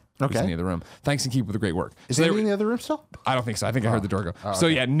Cortez. Who's Okay. in the other room. Thanks and keep with the great work. Is So Andy there- in the other room still? I don't think so. I think I heard the door go. So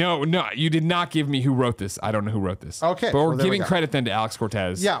yeah, no, you did not give me who wrote this. I don't know who wrote this. Okay, But we're well, there we giving go. credit then to Alex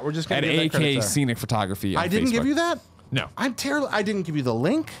Cortez. Yeah, we're just gonna at give that AK credit there. Scenic Photography. On I didn't give Facebook. you that? No. I'm terrible. I didn't give you the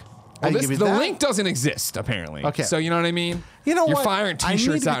link. I Well, didn't give you the that. link doesn't exist apparently. Okay. So you know what I mean? You know You're what? firing I need to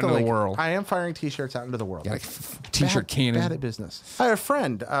T-shirts get out the into the link. world. I am firing T-shirts out into the world. Yeah, like T-shirt cannon. Bad at business. I have a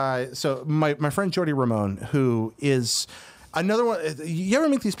friend. So my friend Jordy Ramon, who is another one. You ever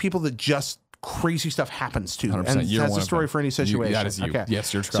meet these people that just crazy stuff happens to, 100%. and You're has one a of story them. for any situation? That is you. Okay.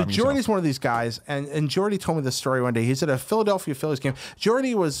 Yes, you're So describing Jordy's one of these guys, and Jordy told me this story one day. He's at a Philadelphia Phillies game.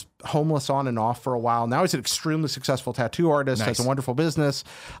 Jordy was homeless on and off for a while. Now he's an extremely successful tattoo artist, has a wonderful business,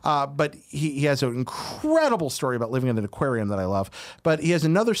 but he has an incredible story about living in an aquarium that I love. But he has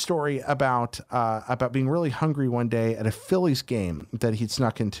another story about being really hungry one day at a Phillies game that he'd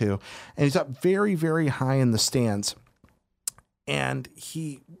snuck into, and he's up very, very high in the stands. And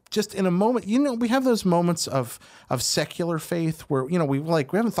he just in a moment, we have those moments of secular faith where, we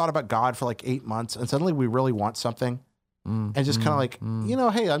haven't thought about God for like 8 months and suddenly we really want something. And just kind of like,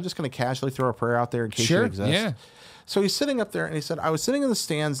 hey, I'm just going to casually throw a prayer out there in case it exists. Yeah. So he's sitting up there and he said, I was sitting in the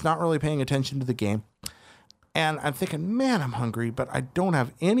stands, not really paying attention to the game. And I'm thinking, man, I'm hungry, but I don't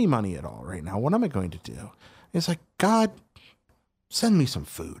have any money at all right now. What am I going to do? It's like, God, send me some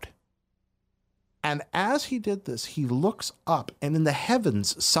food. And as he did this, he looks up, and in the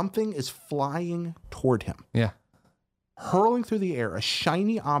heavens, something is flying toward him. Yeah. Hurling through the air, a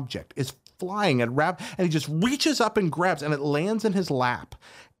shiny object is flying and he just reaches up and grabs, and it lands in his lap.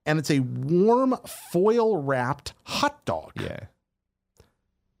 And it's a warm, foil-wrapped hot dog. Yeah.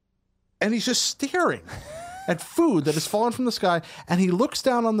 And he's just staring at food that has fallen from the sky. And he looks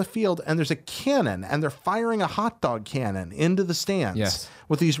down on the field, and there's a cannon, and they're firing a hot dog cannon into the stands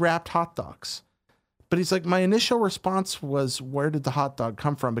with these wrapped hot dogs. But he's like, my initial response was, where did the hot dog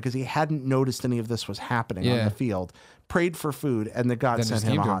come from? Because he hadn't noticed any of this was happening on the field. Prayed for food, and the God Then sent just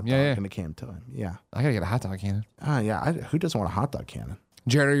him a came to hot him. dog, Yeah, yeah. and it came to him. Yeah. I gotta get a hot dog cannon. Who doesn't want a hot dog cannon?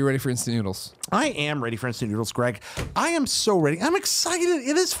 Jared, are you ready for instant noodles? I am ready for instant noodles, Greg. I am so ready. I'm excited.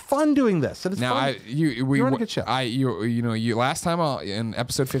 It is fun doing this. It is Now, fun. you're on a good show. You last time in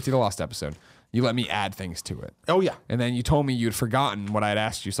episode 50, the lost episode, you let me add things to it. Oh, yeah. And then you told me you'd forgotten what I'd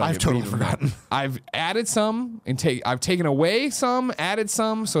asked you. So I've totally forgotten. I've added some and I've taken away some, added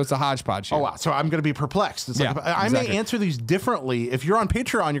some. So it's a hodgepodge here. Oh, wow. So I'm going to be perplexed. It's Yeah, like, I may exactly. answer these differently. If you're on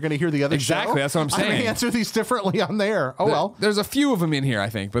Patreon, you're going to hear the other show. Exactly, that's what I'm I may saying. answer these differently on there. Oh, well. There's a few of them in here, I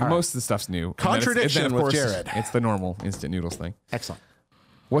think, but most of the stuff's new. And then Contradiction of with course, Jared. It's the normal instant noodles thing. Excellent.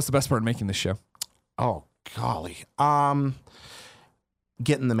 What's the best part of making this show? Oh, golly.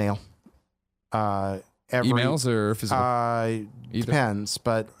 Getting the mail. Emails or physical? Either. Depends,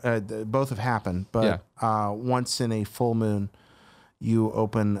 but both have happened. But once in a full moon, you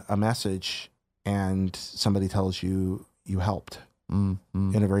open a message and somebody tells you you helped in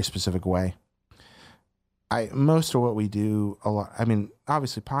a very specific way. Most of what we do,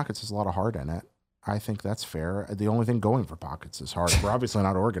 obviously Pockets has a lot of heart in it. I think that's fair. The only thing going for Pockets is heart. We're obviously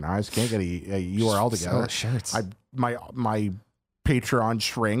not organized. Can't get a URL together. Shirts. My Patreon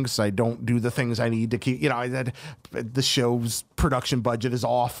shrinks. I don't do the things I need to keep. The show's production budget is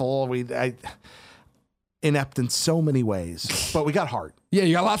awful. Inept in so many ways, but we got heart. Yeah,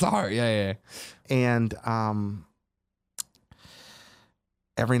 you got lots of heart. Yeah. And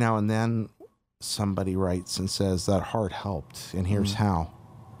every now and then, somebody writes and says that heart helped, and here's how.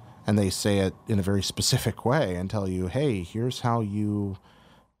 And they say it in a very specific way and tell you, hey, here's how you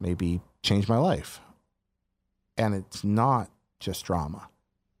maybe changed my life. And it's not just drama,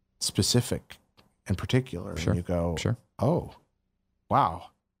 specific and particular. Sure. And you go, Sure. oh, wow.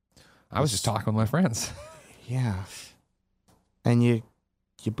 I was just talking with my friends. Yeah. And you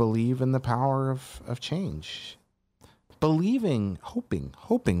believe in the power of change. Believing, hoping,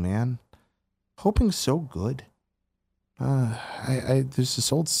 man. Hoping's so good. There's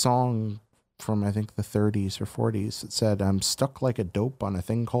this old song from, I think, the 30s or 40s that said, I'm stuck like a dope on a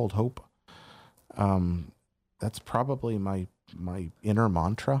thing called hope. That's probably my inner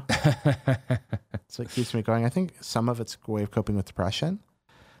mantra. So it keeps me going. I think some of it's a way of coping with depression.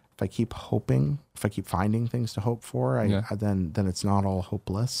 If I keep hoping, if I keep finding things to hope for, then it's not all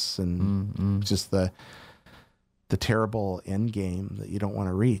hopeless, and it's just the terrible end game that you don't want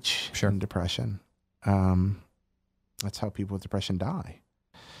to reach in depression. That's how people with depression die.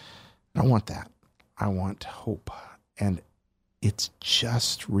 I don't want that. I want hope, and it's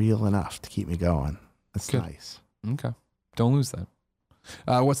just real enough to keep me going. That's Good. nice. Okay. Don't lose that.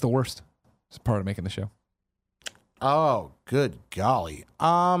 What's the worst part of making the show? Oh, good golly.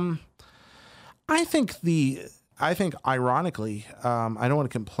 I think ironically, I don't want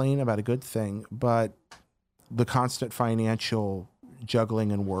to complain about a good thing, but the constant financial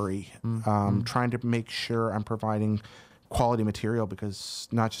juggling and worry, trying to make sure I'm providing quality material, because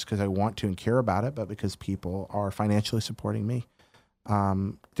not just because I want to and care about it, but because people are financially supporting me,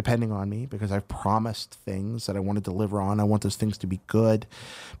 depending on me, because I've promised things that I want to deliver on. I want those things to be good,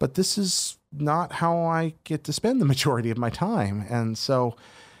 but this is not how I get to spend the majority of my time. And so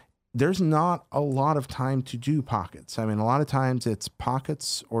there's not a lot of time to do Pockets. I mean, a lot of times it's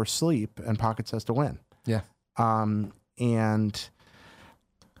Pockets or sleep, and Pockets has to win. Yeah. And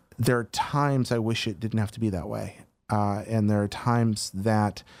there are times I wish it didn't have to be that way. And there are times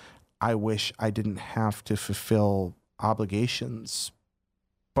that I wish I didn't have to fulfill obligations,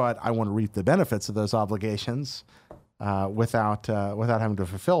 but I want to reap the benefits of those obligations without having to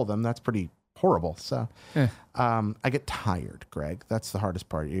fulfill them. That's pretty horrible. So I get tired, Greg. That's the hardest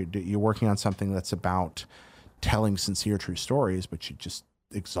part. You're working on something that's about telling sincere, true stories, but you're just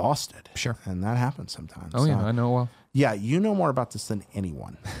exhausted. Sure. And that happens sometimes. Oh, yeah, I know well. Yeah, you know more about this than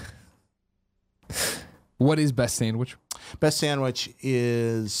anyone. What is best sandwich? Best sandwich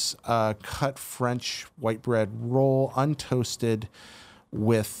is a cut French white bread roll, untoasted,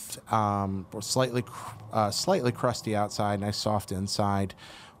 with slightly crusty outside, nice soft inside,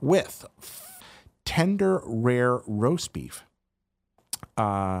 with tender, rare roast beef,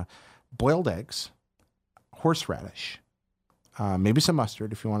 boiled eggs, horseradish, maybe some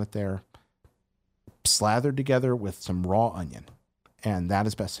mustard if you want it there, slathered together with some raw onion. And that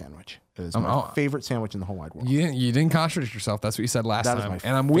is best sandwich. It is my favorite sandwich in the whole wide world. You didn't contradict yourself. That's what you said last time.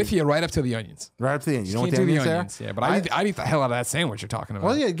 And I'm with you right up to the onions. Right up to the onions. You don't Can't want do the the onions onions. Yeah, but I'd eat the hell out of that sandwich you're talking about.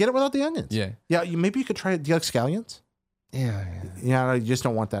 Well, yeah, get it without the onions. Yeah. Yeah, maybe you could try it. Do you like scallions? Yeah. Yeah, you just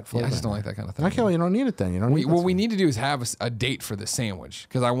don't want that flavor. I just don't like that kind of thing. Okay, well, you don't need it then. You don't need what we need to do is have a date for the sandwich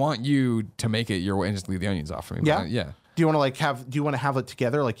because I want you to make it your way and just leave the onions off for me. Yeah? Yeah. Do you want to do you want to have it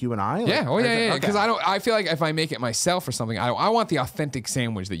together like you and I? Like, Yeah. Oh, yeah. Because Okay. I feel like if I make it myself or something, I want the authentic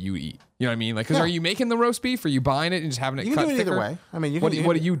sandwich that you eat. You know what I mean? Like, because Yeah. are you making the roast beef? Or are you buying it and just having it You cut can do it thicker? either way. I mean, What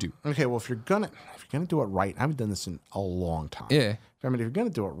do you do? Okay, well, if you're gonna do it right, I haven't done this in a long time. Yeah. I mean, if you're gonna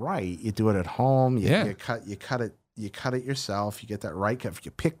do it right, you do it at home. Yeah. You cut it yourself. You get that right cut. If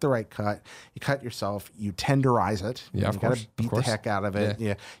you pick the right cut, you cut yourself. You tenderize it. Yeah, of you course, gotta beat of course. the heck out of it.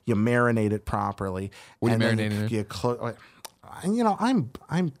 Yeah. You marinate it properly. What do you and marinate then it in? And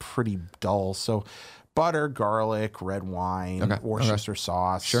I'm pretty dull, so butter, garlic, red wine, Okay, Worcestershire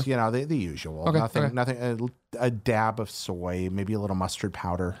sauce. Sure. You know, the usual. Okay, Nothing. A dab of soy, maybe a little mustard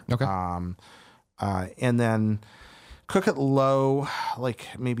powder. Okay. And then cook it low, like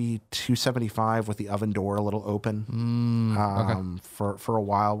maybe 275 with the oven door a little open for a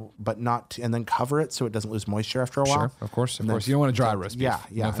while, but not, and then cover it so it doesn't lose moisture after a while. Sure. Of course. Of course. You don't want to dry roast beef. Yeah.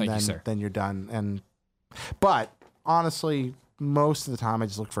 No, thank and you, sir. then you're done. But honestly, most of the time I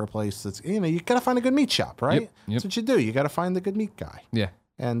just look for a place that's, you got to find a good meat shop, right? Yep. That's what you do. You got to find the good meat guy. Yeah.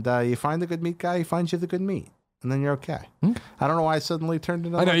 And you find the good meat guy, he finds you the good meat. And then you're okay. I don't know why I suddenly turned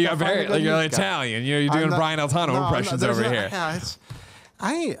into. I know like, you got very like you're Italian. You're doing Brian Altano impressions over here. Yeah,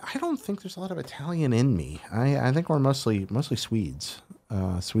 I don't think there's a lot of Italian in me. I think we're mostly Swedes,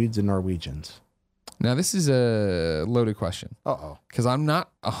 Swedes and Norwegians. Now this is a loaded question because I'm not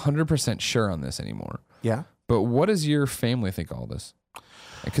 100% sure on this anymore. Yeah. But what does your family think of all this?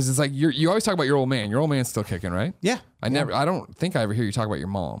 Because it's like you always talk about your old man. Your old man's still kicking, right? Yeah. I don't think I ever hear you talk about your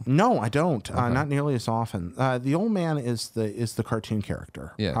mom. No, I don't. Not nearly as often. The old man is the cartoon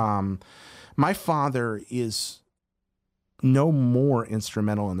character. Yeah. My father is no more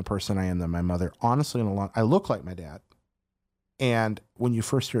instrumental in the person I am than my mother. Honestly, I look like my dad. And when you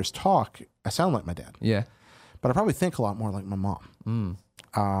first hear us talk, I sound like my dad. Yeah. But I probably think a lot more like my mom.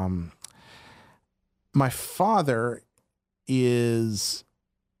 My father is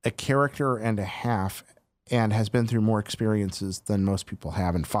a character and a half and has been through more experiences than most people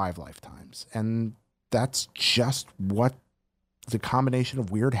have in 5 lifetimes. And that's just what the combination of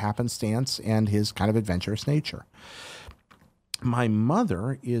weird happenstance and his kind of adventurous nature. My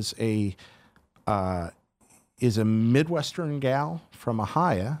mother is a Midwestern gal from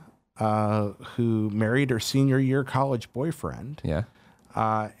Ohio who married her senior year college boyfriend. Yeah.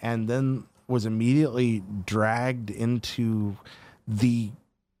 And then was immediately dragged into the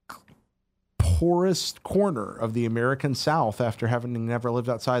poorest corner of the American South after having never lived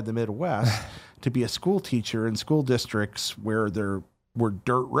outside the Midwest to be a school teacher in school districts where there were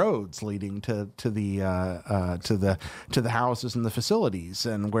dirt roads leading to the houses and the facilities,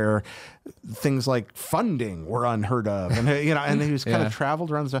 and where things like funding were unheard of, and and he was kind of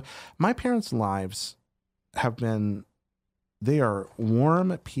traveled around. My parents' lives they are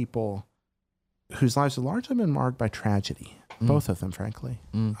warm people whose lives have largely been marred by tragedy. Both of them, frankly.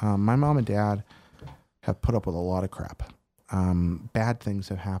 My mom and dad have put up with a lot of crap. Bad things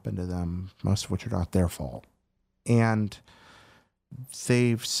have happened to them, most of which are not their fault. And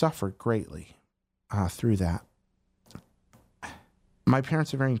they've suffered greatly through that. My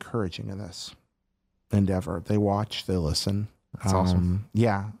parents are very encouraging in this endeavor. They watch, they listen. That's awesome.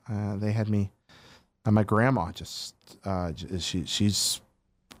 Yeah. They had me. My grandma she's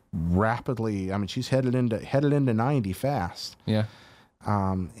rapidly, she's headed into 90 fast. Yeah.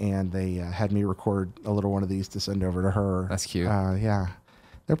 And they had me record a little one of these to send over to her. That's cute. Yeah.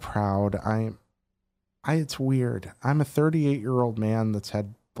 They're proud. It's weird. I'm a 38-year-old man that's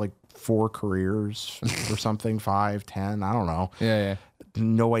had like 4 careers or something, 5, 10, I don't know. Yeah.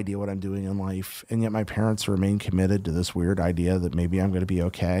 No idea what I'm doing in life. And yet my parents remain committed to this weird idea that maybe I'm going to be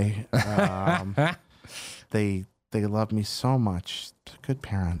okay. They love me so much. Good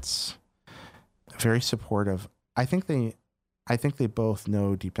parents. Very supportive. I think they both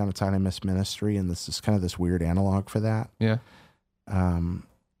know deep down inside I miss ministry, and this is kind of this weird analog for that. Yeah.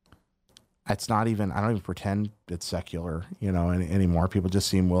 It's not even, I don't even pretend it's secular, anymore. People just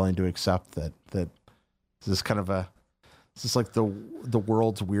seem willing to accept that this is kind of This is like the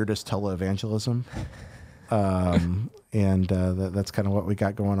world's weirdest televangelism. And that's kind of what we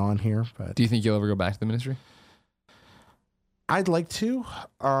got going on here. But Do you think you'll ever go back to the ministry? I'd like to.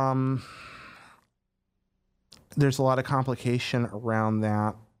 There's a lot of complication around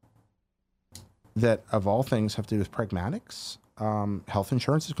that of all things have to do with pragmatics. Health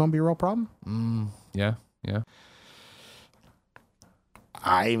insurance is going to be a real problem. Yeah.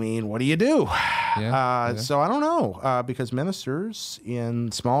 I mean, what do you do? Yeah. So I don't know, because ministers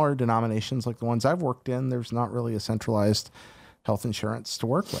in smaller denominations like the ones I've worked in, there's not really a centralized health insurance to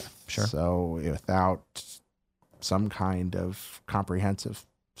work with. Sure. So without some kind of comprehensive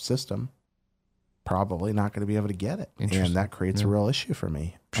system, probably not going to be able to get it. And that creates a real issue for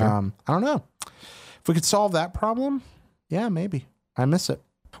me. Sure. I don't know. If we could solve that problem, yeah, maybe. I miss it.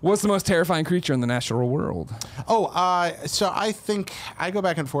 What's the most terrifying creature in the natural world? So I think I go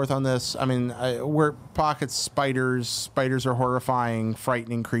back and forth on this. I mean, we're pockets spiders. Spiders are horrifying,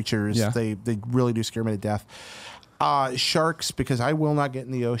 frightening creatures. Yeah. They really do scare me to death. Sharks, because I will not get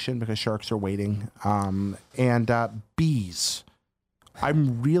in the ocean because sharks are waiting. And bees.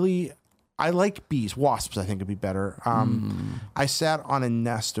 I like bees. Wasps, I think, would be better. I sat on a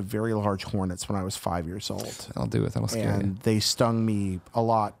nest of very large hornets when I was 5 years old. I'll do it. That'll scare you. And they stung me a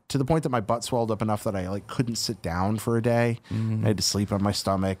lot to the point that my butt swelled up enough that I couldn't sit down for a day. I had to sleep on my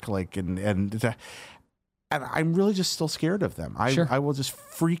stomach, and I'm really just still scared of them. I will just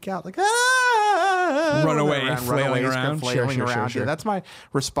freak out run away, flailing around. Sure. Yeah, that's my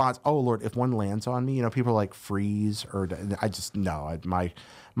response. Oh Lord, if one lands on me, people are like freeze, or I just no.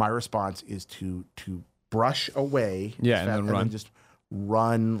 My response is to brush away. Yeah, and then run. Just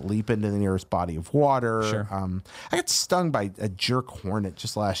run, leap into the nearest body of water. Sure. I got stung by a jerk hornet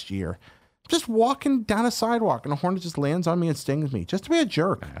just last year. Just walking down a sidewalk, and a hornet just lands on me and stings me, just to be a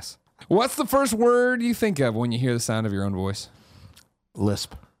jerk. Yes. What's the first word you think of when you hear the sound of your own voice?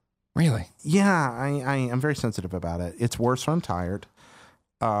 Lisp. Really? Yeah, I am very sensitive about it. It's worse when I'm tired,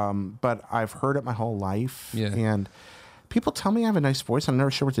 but I've heard it my whole life. Yeah. And people tell me I have a nice voice. I'm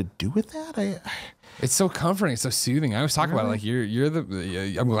never sure what to do with that. It's so comforting. It's so soothing. I always talk about it like you're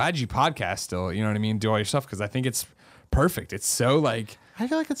the. I'm glad you podcast still. You know what I mean? Do all your stuff because I think it's perfect. It's so like. I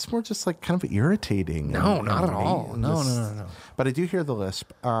feel like it's more just kind of irritating. No, not at all. No. But I do hear the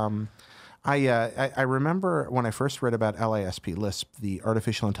lisp. I remember when I first read about LASP, Lisp, the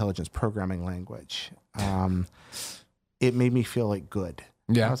artificial intelligence programming language. It made me feel good.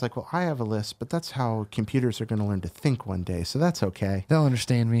 Yeah. I was like, well, I have a Lisp, but that's how computers are going to learn to think one day. So that's okay. They'll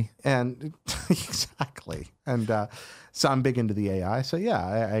understand me. And exactly. And so I'm big into the AI. So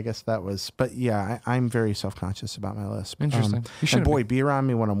yeah, I guess that was, but yeah, I'm very self-conscious about my Lisp. Interesting. And boy, be around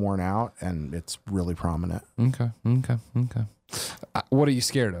me when I'm worn out, and it's really prominent. Okay. What are you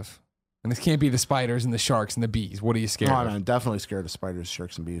scared of? And this can't be the spiders and the sharks and the bees. What are you scared of? I'm definitely scared of spiders,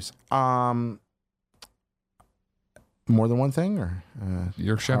 sharks, and bees. More than one thing, or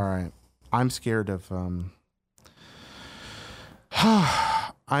Your show? all right. I'm scared of.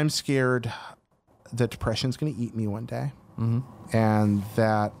 I'm scared that depression's going to eat me one day, and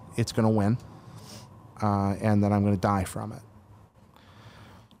that it's going to win, and that I'm going to die from it.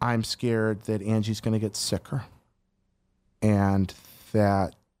 I'm scared that Angie's going to get sicker, and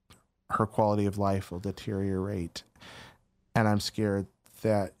that her quality of life will deteriorate, and I'm scared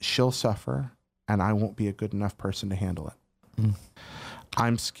that she'll suffer and I won't be a good enough person to handle it.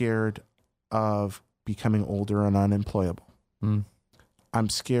 I'm scared of becoming older and unemployable. I'm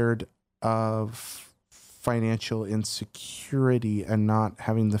scared of financial insecurity and not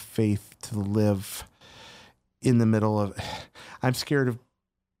having the faith to live in the middle of. I'm scared of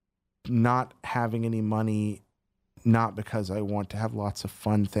not having any money, not because I want to have lots of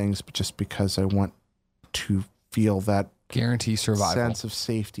fun things, but just because I want to feel that guarantee survival sense of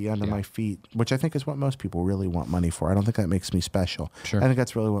safety under my feet, which I think is what most people really want money for. I don't think that makes me special. Sure. I think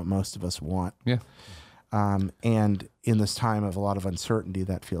that's really what most of us want. Yeah. And in this time of a lot of uncertainty,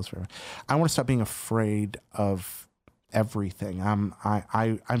 that feels very. I want to stop being afraid of everything. I'm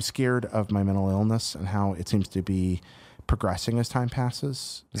scared of my mental illness and how it seems to be progressing as time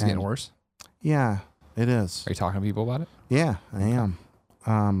passes. Is it getting worse? Yeah, it is. Are you talking to people about it? Yeah, I am.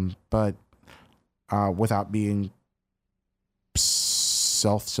 But without being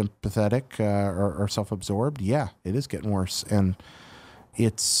self-sympathetic or self-absorbed, yeah, it is getting worse, and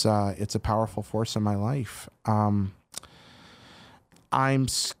it's a powerful force in my life. I'm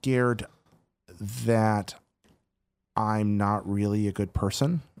scared that I'm not really a good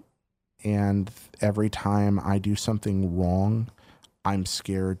person, and every time I do something wrong, I'm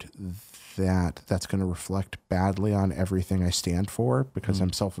scared that that's going to reflect badly on everything I stand for because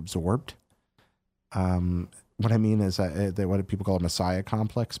I'm self-absorbed. what I mean is what people call a messiah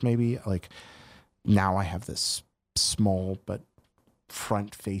complex, maybe. Like, now I have this small but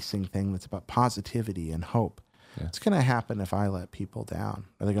front-facing thing that's about positivity and hope. Yeah. It's going to happen if I let people down.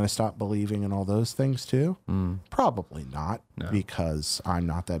 Are they going to stop believing in all those things too? Probably not, because I'm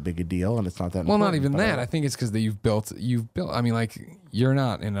not that big a deal and it's not that Well, important. not even that. I think it's because that you've built, I mean, like, you're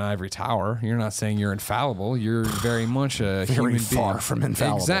not in an ivory tower. You're not saying you're infallible. You're very much a very human far being. from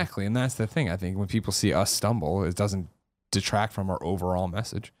infallible. Exactly. And that's the thing. I think when people see us stumble, it doesn't detract from our overall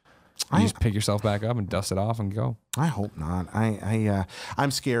message. You just pick yourself back up and dust it off and go. I hope not.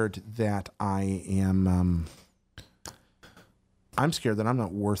 I'm scared that I'm scared that I'm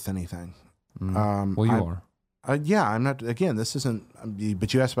not worth anything. Well, you are. Yeah, I'm not. Again, this isn't.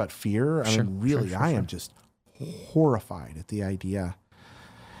 But you asked about fear. I mean, really, I am just horrified at the idea.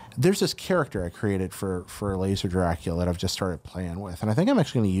 There's this character I created for Laser Dracula that I've just started playing with, and I think I'm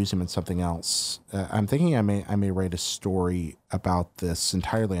actually going to use him in something else. I'm thinking I may write a story about this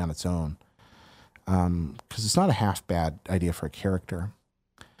entirely on its own, because it's not a half bad idea for a character.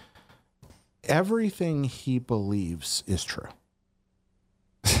 Everything he believes is true.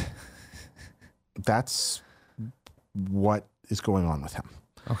 That's what is going on with him.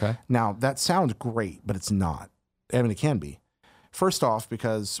 Okay. Now, that sounds great, but it's not. I mean, it can be. First off,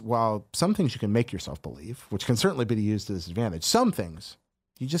 because while some things you can make yourself believe, which can certainly be used to this advantage, some things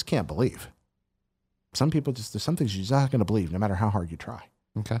you just can't believe. There's some things you're just not going to believe no matter how hard you try.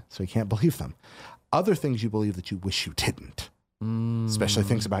 Okay. So you can't believe them. Other things you believe that you wish you didn't, especially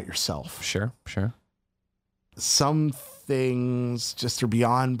things about yourself. Sure. Some things just are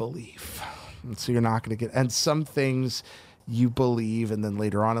beyond belief. And so you're not going to get, and some things you believe, and then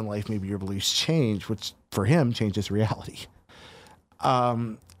later on in life, maybe your beliefs change, which for him changes reality.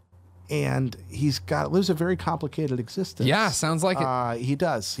 And lives a very complicated existence. Yeah, sounds like it. He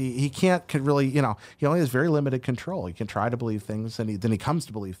does. He can't really, he only has very limited control. He can try to believe things, and then he comes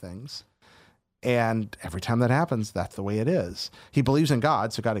to believe things. And every time that happens, that's the way it is. He believes in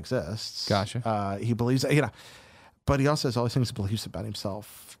God, so God exists. Gotcha. He believes, but he also has all these things he believes about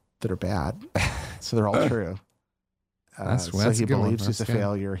himself that are bad. So they're all true. So he believes he's a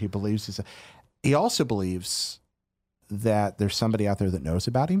failure. He believes he also believes that there's somebody out there that knows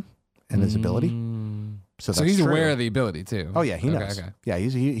about him and his ability. So he's aware of the ability too. Oh yeah, he knows. Okay. Yeah,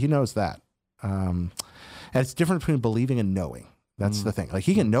 he knows that. And it's different between believing and knowing. That's the thing. Like,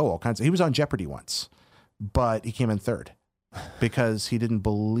 he can know all kinds of, he was on Jeopardy once, but he came in third because he didn't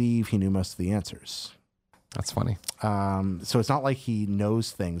believe he knew most of the answers. That's funny. So it's not like he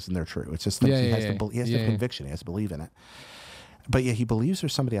knows things and they're true. It's just things he has to have conviction. He has to believe in it. But yeah, he believes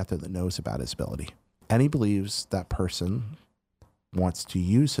there's somebody out there that knows about his ability. And he believes that person wants to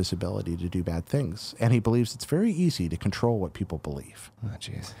use his ability to do bad things. And he believes it's very easy to control what people believe. Oh,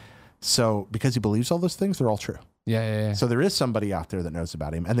 jeez. So because he believes all those things, they're all true. Yeah. So there is somebody out there that knows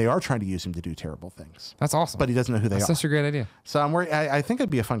about him, and they are trying to use him to do terrible things. That's awesome. But he doesn't know who they are. That's such a great idea. So I'm worried. I think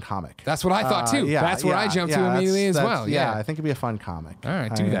it'd be a fun comic. That's what I thought too. That's what I jumped to immediately as well. Yeah, I think it'd be a fun comic. All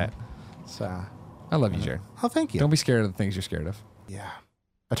right, do that. So I love you, Jared. Oh, thank you. Don't be scared of the things you're scared of. Yeah.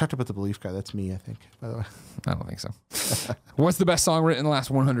 I talked about the belief guy. That's me, I think, by the way. I don't think so. What's the best song written in the last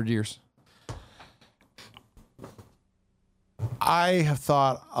 100 years? I have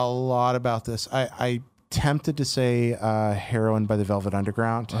thought a lot about this. I tempted to say Heroin by the Velvet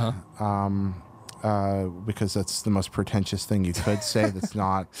Underground, because that's the most pretentious thing you could say that's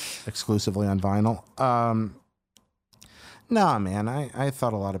not exclusively on vinyl. No, man, I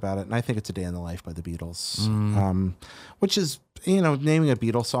thought a lot about it, and I think it's A Day in the Life by the Beatles, which is, naming a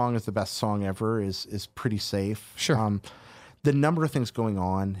Beatles song as the best song ever is pretty safe. Sure. The number of things going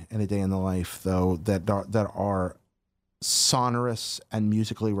on in A Day in the Life, though, that are sonorous and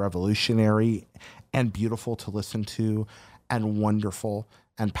musically revolutionary and beautiful to listen to and wonderful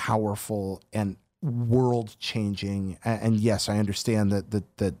and powerful and world changing. And yes, I understand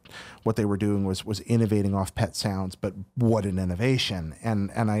that what they were doing was innovating off Pet Sounds, but what an innovation.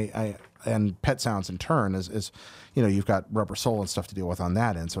 And Pet Sounds in turn is you've got Rubber Soul and stuff to deal with on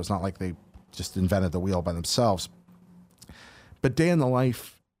that end. So it's not like they just invented the wheel by themselves. But Day in the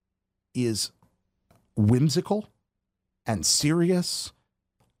Life is whimsical and serious,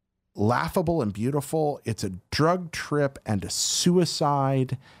 laughable and beautiful. It's a drug trip and a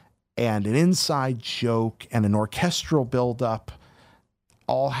suicide and an inside joke and an orchestral buildup.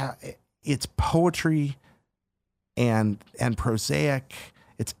 It's poetry and prosaic.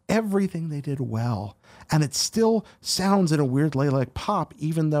 It's everything they did well. And it still sounds in a weird way like pop,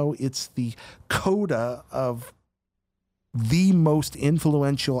 even though it's the coda of the most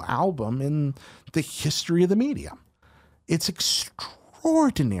influential album in the history of the medium. It's extraordinary.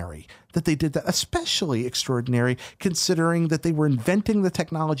 extraordinary that they did that, especially extraordinary considering that they were inventing the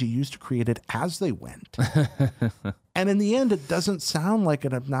technology used to create it as they went. And in the end, it doesn't sound like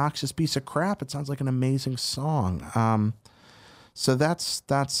an obnoxious piece of crap. It sounds like an amazing song. So that's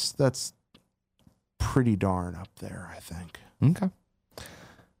pretty darn up there, I think. Okay.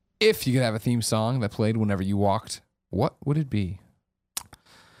 If you could have a theme song that played whenever you walked, what would it be?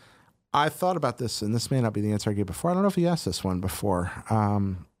 I thought about this, and this may not be the answer I gave before. I don't know if you asked this one before.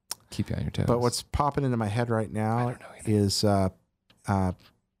 Keep you on your toes. But what's popping into my head right now is another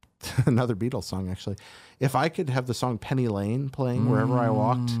Beatles song, actually. If I could have the song Penny Lane playing wherever I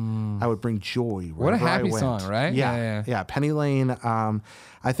walked, I would bring joy wherever I went. What a happy song, right? Yeah. Penny Lane.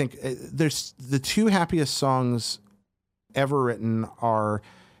 I think there's the two happiest songs ever written are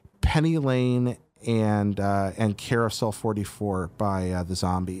Penny Lane and Carousel 44 by the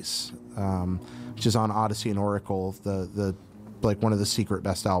Zombies, which is on Odyssey and Oracle, the like one of the secret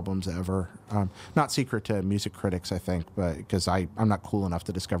best albums ever. Not secret to music critics, I think, but because I'm not cool enough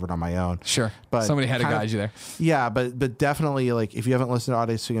to discover it on my own. Sure, but somebody had to guide you there. Yeah, but definitely, like, if you haven't listened to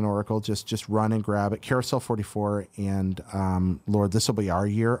Odyssey and Oracle, just run and grab it. Carousel 44 and Lord, This'll Be Our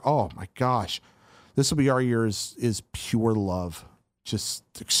Year. Oh my gosh, This'll Be Our Year is pure love, just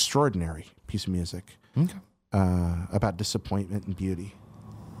extraordinary piece of music. Okay. About disappointment and beauty.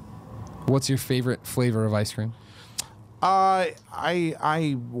 What's your favorite flavor of ice cream?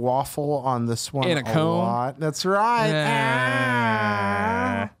 I waffle on this one in a cone? lot. That's right.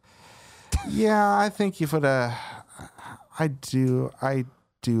 Yeah, I think you put I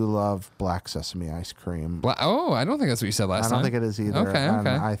do love black sesame ice cream. I don't think that's what you said last time. I don't think it is either. Okay.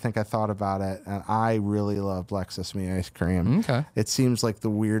 I think I thought about it, and I really love black sesame ice cream. Okay. It seems like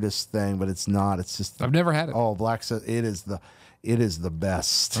the weirdest thing, but it's not. It's just I've never had it. Oh, it is the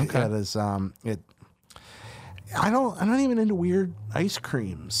best. Okay. It is I'm not even into weird ice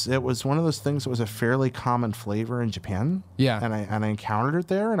creams. It was one of those things that was a fairly common flavor in Japan. Yeah. And I encountered it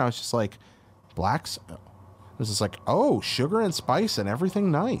there, and I was just like, it was just like, oh, sugar and spice and everything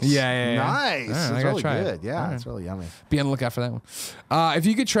nice. Yeah. Nice. Right, It's really good. It. Yeah, it's really yummy. Be on the lookout for that one. If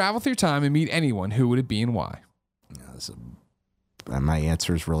you could travel through time and meet anyone, who would it be and why? Yeah, my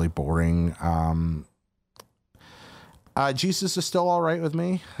answer is really boring. Jesus is still all right with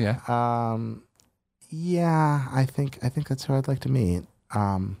me. Yeah. Yeah, I think that's who I'd like to meet.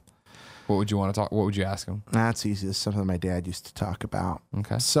 What would you want to talk? What would you ask him? That's easy. This is something my dad used to talk about.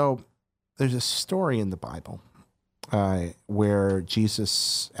 Okay. So there's a story in the Bible where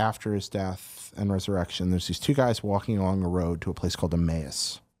Jesus, after his death and resurrection, there's these two guys walking along a road to a place called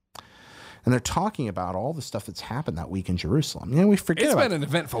Emmaus. And they're talking about all the stuff that's happened that week in Jerusalem. We forget It's been an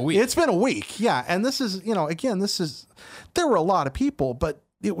eventful week. It's been a week, yeah. And this is, there were a lot of people, but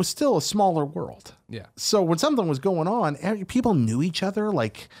it was still a smaller world. Yeah. So when something was going on, people knew each other.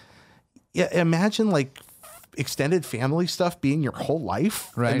 Like, imagine like extended family stuff being your whole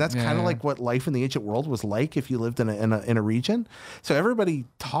life, right? And that's kind of like what life in the ancient world was like if you lived in a region. So everybody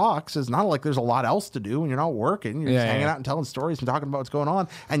talks. It's not like there's a lot else to do when you're not working. You're just hanging out and telling stories and talking about what's going on,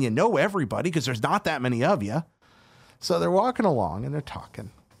 and you know everybody because there's not that many of you. So they're walking along and they're talking,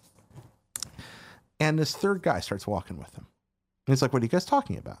 and this third guy starts walking with them. And he's like, "What are you guys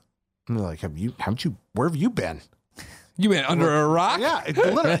talking about?" And they're like, where have you been? You been under a rock? Yeah,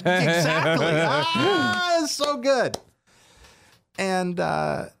 literally, exactly. It's so good. And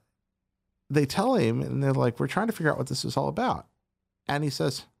they tell him, and they're like, "We're trying to figure out what this is all about." And he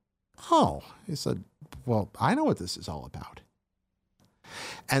says, "Oh," he said, "Well, I know what this is all about."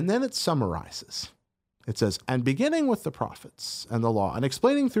 And then it summarizes. It says, "And beginning with the prophets and the law, and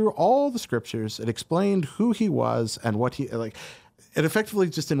explaining through all the scriptures, it explained who he was and what he like." It effectively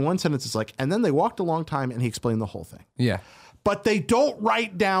just in one sentence is like, and then they walked a long time and he explained the whole thing. Yeah. But they don't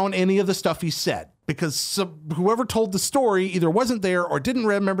write down any of the stuff he said because whoever told the story either wasn't there or didn't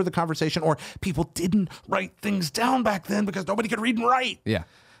remember the conversation, or people didn't write things down back then because nobody could read and write. Yeah.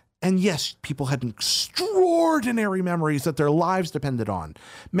 And yes, people had extraordinary memories that their lives depended on.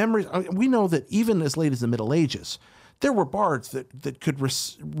 Memories. We know that even as late as the Middle Ages, there were bards that could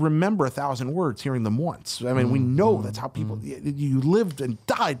remember 1,000 words hearing them once. I mean, we know that's how people, you lived and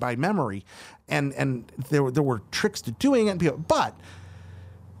died by memory. And there were tricks to doing it. But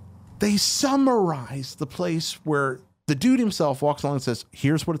they summarize the place where the dude himself walks along and says,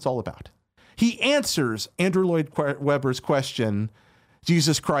 here's what it's all about. He answers Andrew Lloyd Webber's question,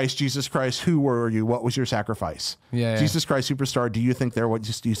 Jesus Christ, who were you? What was your sacrifice? Yeah. Jesus Christ, superstar, do you think they're what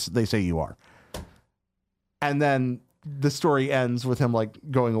they say you are? And then the story ends with him like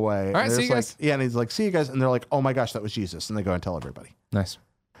going away. All right, see you guys. Yeah, and he's like, see you guys. And they're like, oh my gosh, that was Jesus. And they go and tell everybody. Nice.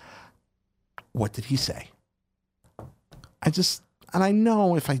 What did he say? And I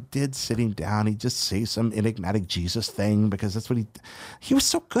know if I did sit him down, he'd just say some enigmatic Jesus thing because that's what he was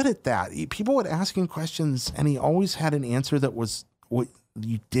so good at that. People would ask him questions and he always had an answer that was what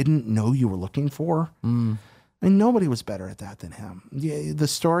you didn't know you were looking for. And nobody was better at that than him. The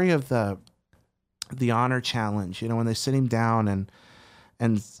story of the honor challenge, when they sit him down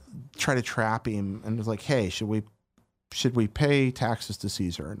and try to trap him and it's like, hey, should we pay taxes to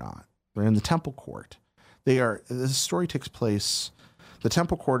Caesar or not? They're in the temple court. This story takes place, the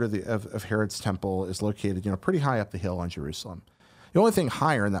temple court of Herod's temple is located, pretty high up the hill on Jerusalem. The only thing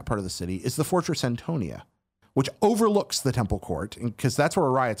higher in that part of the city is the Fortress Antonia, which overlooks the temple court, because that's where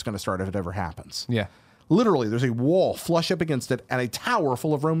a riot's going to start if it ever happens. Yeah. Literally, there's a wall flush up against it and a tower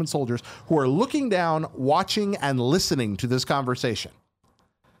full of Roman soldiers who are looking down, watching, and listening to this conversation.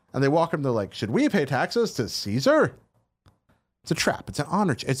 And they walk up, they're like, should we pay taxes to Caesar? It's a trap. It's an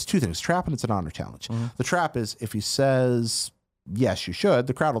honor. It's two things, trap and it's an honor challenge. Mm-hmm. The trap is if he says, yes, you should,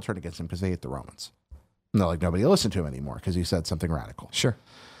 the crowd will turn against him because they hate the Romans. And they're like, nobody will listen to him anymore because he said something radical. Sure.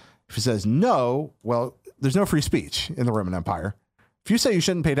 If he says no, well, there's no free speech in the Roman Empire. If you say you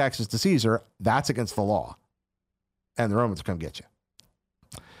shouldn't pay taxes to Caesar, that's against the law. And the Romans will come get you.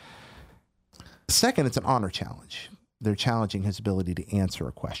 Second, it's an honor challenge. They're challenging his ability to answer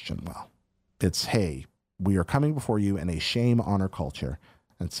a question well. It's, hey, we are coming before you in a shame honor culture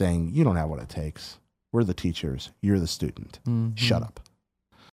and saying, you don't have what it takes. We're the teachers. You're the student. Mm-hmm. Shut up.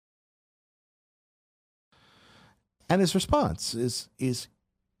 And his response is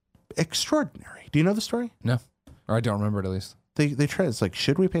extraordinary. Do you know the story? No. Or I don't remember it at least. They try, it's like,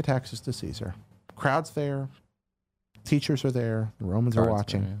 should we pay taxes to Caesar? Crowd's there. Teachers are there. The Romans are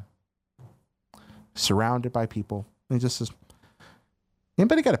watching. There, yeah. Surrounded by people. And he just says,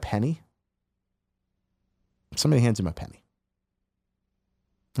 anybody got a penny? Somebody hands him a penny.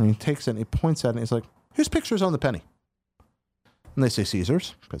 And he takes it and he points at it and he's like, whose picture's on the penny? And they say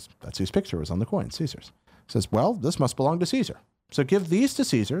Caesar's, because that's whose picture was on the coin, Caesar's. He says, well, this must belong to Caesar. So give these to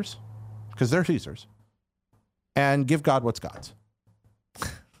Caesar's, because they're Caesar's, and give God what's God's.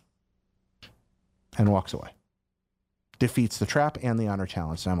 And walks away. Defeats the trap and the honor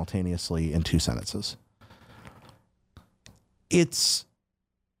challenge simultaneously in 2 sentences. It's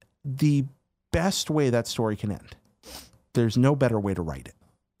the best way that story can end. There's no better way to write it.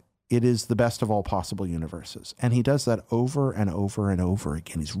 It is the best of all possible universes. And he does that over and over and over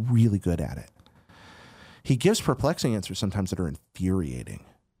again. He's really good at it. He gives perplexing answers sometimes that are infuriating.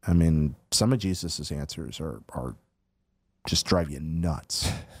 I mean, some of Jesus's answers are just drive you nuts.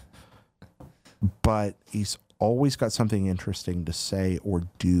 But he's always got something interesting to say or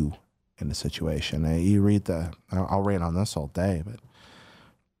do in a situation. You read I'll rant on this all day, but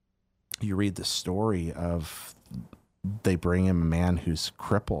you read the story of they bring him a man who's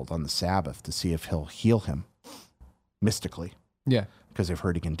crippled on the Sabbath to see if he'll heal him mystically. Yeah. Because they've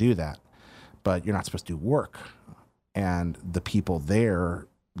heard he can do that. But you're not supposed to do work. And the people there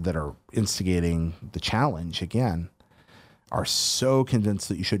that are instigating the challenge, again, are so convinced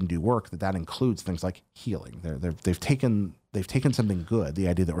that you shouldn't do work that includes things like healing. They've taken something good, the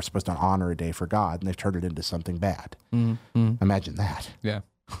idea that we're supposed to honor a day for God, and they've turned it into something bad. Mm-hmm. Imagine that. Yeah.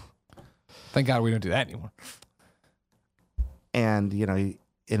 Thank God we don't do that anymore. And, and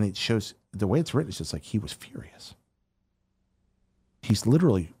it shows the way it's written, it's just like he was furious. He's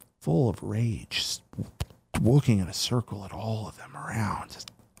literally full of rage, looking in a circle at all of them around.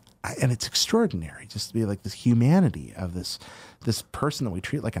 And it's extraordinary just to be like this humanity of this person that we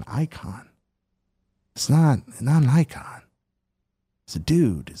treat like an icon. It's not an icon. It's a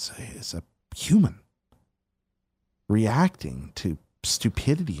dude. It's a human reacting to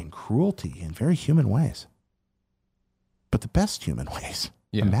stupidity and cruelty in very human ways, but the best human ways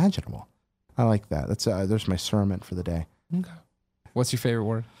imaginable. I like that. There's my sermon for the day. Okay. What's your favorite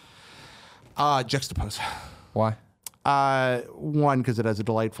word? Juxtapose. Why? One, because it has a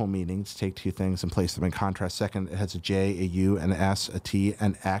delightful meaning to take two things and place them in contrast. Second, it has a J, a U, an S, a T,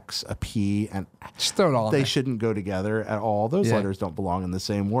 an X, a P, and just throw it all in they there. shouldn't go together at all. Those letters don't belong in the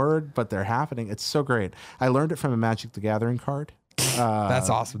same word, but they're happening. It's so great. I learned it from a Magic the Gathering card. That's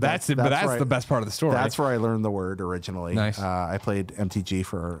awesome. That's the best part of the story. That's where I learned the word originally. Nice. I played MTG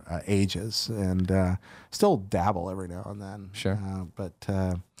for ages and still dabble every now and then. Sure. But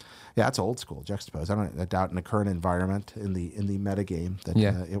yeah, it's old school juxtapose. I doubt in the current environment in the metagame that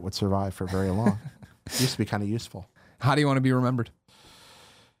it would survive for very long. It used to be kind of useful. How do you want to be remembered?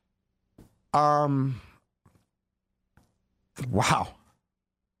 Wow.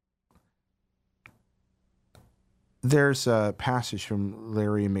 There's a passage from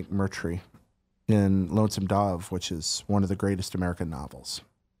Larry McMurtry in Lonesome Dove, which is one of the greatest American novels,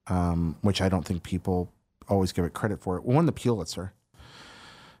 which I don't think people always give it credit for. It won the Pulitzer.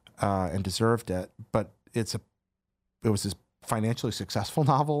 and deserved it. But it was his financially successful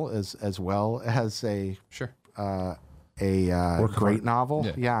novel as well as a Sure. great novel.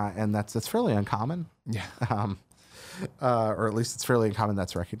 Yeah. Yeah, and that's fairly uncommon. Yeah. Or at least it's fairly uncommon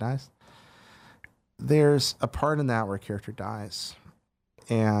that's recognized. There's a part in that where a character dies,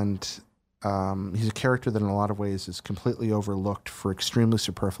 and he's a character that in a lot of ways is completely overlooked for extremely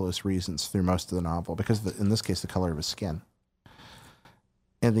superfluous reasons through most of the novel, because in this case, the color of his skin.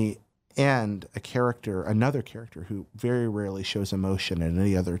 In the end, another character who very rarely shows emotion at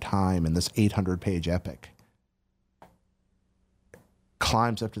any other time in this 800-page epic,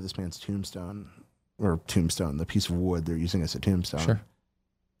 climbs up to this man's tombstone, the piece of wood they're using as a tombstone, Sure.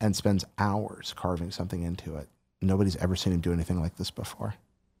 and spends hours carving something into it. Nobody's ever seen him do anything like this before.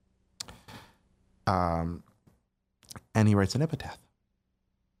 And he writes an epitaph.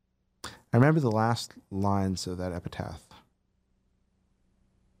 I remember the last lines of that epitaph.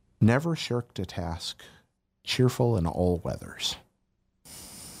 Never shirked a task, cheerful in all weathers.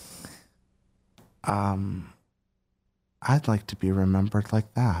 I'd like to be remembered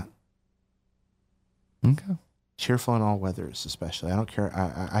like that. Okay. Cheerful in all weathers, especially. I don't care.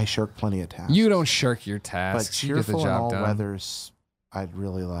 I shirk plenty of tasks. You don't shirk your But tasks. You get the cheerful in job all done. weathers, I'd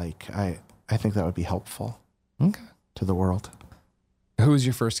really like. I think that would be helpful Okay. to the world. Who was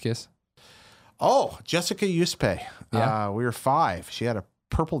your first kiss? Oh, Jessica Yuspe. Yeah. We were 5. She had a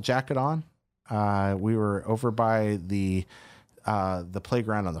purple jacket on. We were over by the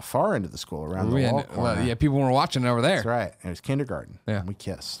playground on the far end of the school around the wall corner. Yeah, people were watching over there. That's right. It was kindergarten. Yeah. And we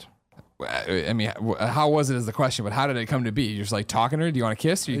kissed. I mean, how was it is the question, but how did it come to be? You're just like talking to her? Do you want to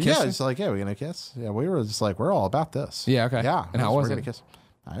kiss? Are you Yeah, kissing? it's like, yeah, we're going to kiss. Yeah, we were just like, we're all about this. Yeah, okay. Yeah. And how was we're it? gonna kiss.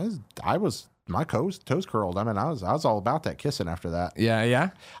 I was my toes curled. I mean, I was all about that kissing after that. Yeah, yeah.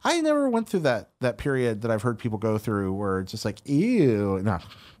 I never went through that period that I've heard people go through where it's just like, ew,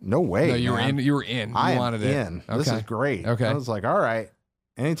 no way. No, you were man. in. You were in. You I am wanted in. it. This Okay. is great. Okay. I was like, all right,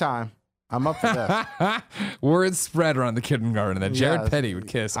 anytime. I'm up for this. Word spread around the kindergarten that Jared Yes. Petty would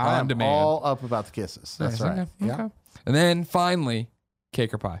kiss I on am demand. all up about the kisses. That's Nice, right. okay, Yeah. okay. And then finally,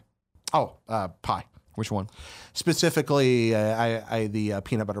 cake or pie? Oh, pie. Which one? Specifically, the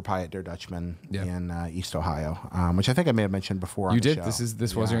peanut butter pie at Der Dutchman Yeah. in East Ohio, which I think I may have mentioned before. On You the did. show.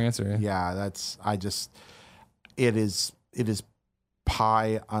 This was your answer. Yeah. Yeah, it is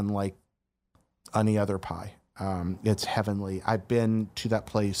pie unlike any other pie. It's heavenly. I've been to that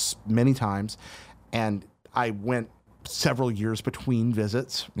place many times, and I went several years between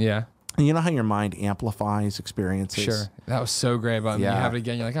visits. Yeah. And you know how your mind amplifies experiences? Sure. That was so great. But you Yeah. have it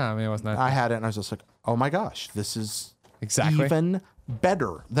again. You're like, oh, man, it wasn't that. I had it, and I was just like, oh my gosh, this is Exactly. even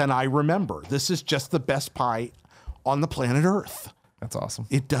better than I remember. This is just the best pie on the planet Earth. That's awesome.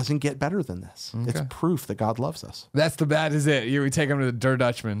 It doesn't get better than this. It's Okay. proof that God loves us. That is it. We take them to the Der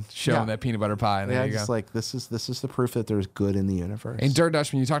Dutchman, show them Yeah. that peanut butter pie, and there Yeah, you just go. like this is the proof that there's good in the universe. And Der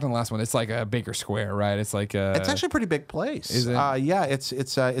Dutchman, you talked on the last one. It's like a Baker Square, right? It's like It's actually a pretty big place. Is it? Yeah, it's an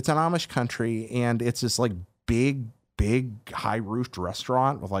Amish country, and it's this like big high roofed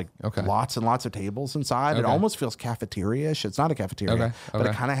restaurant with like Okay. lots and lots of tables inside. It Okay. almost feels cafeteria-ish. It's not a cafeteria, Okay. but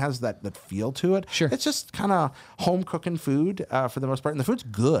it kind of has that feel to it. Sure. It's just kind of home cooking food for the most part, and the food's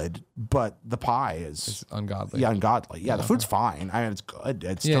good, but the pie is it's ungodly. ungodly. Yeah, the food's fine. I mean, it's good.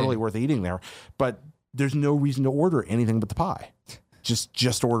 It's Yeah, totally yeah. worth eating there, but there's no reason to order anything but the pie.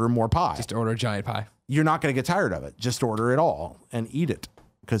 Just order more pie. Just order a giant pie. You're not going to get tired of it. Just order it all and eat it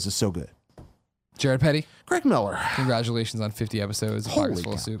because it's so good. Jared Petty, Greg Miller, congratulations on 50 episodes of Holy Pockets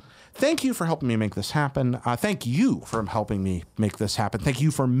Full of cow. Soup. thank you for helping me make this happen. Thank you for helping me make this happen. Thank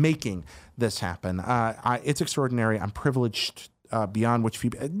you for making this happen. It's extraordinary. I'm privileged beyond which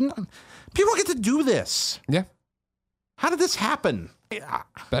people get to do this. Yeah. How did this happen?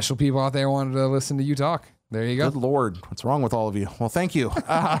 Special people out there wanted to listen to you talk. There you go. Good Lord, what's wrong with all of you? Well, thank you.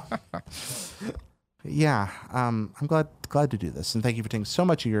 Yeah, I'm glad to do this, and thank you for taking so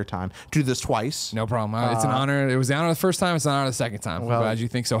much of your time to do this twice. No problem. It's an honor. It was an honor the first time. It's an honor the second time. Well- I'm glad you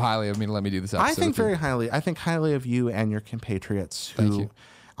think so highly of me to let me do this episode. I think with you. very highly. I think highly of you and your compatriots. Who Thank you.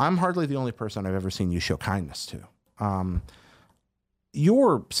 I'm hardly the only person I've ever seen you show kindness to.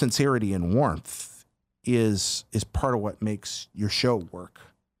 Your sincerity and warmth is part of what makes your show work,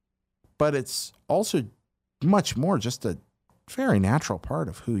 but it's also much more just a very natural part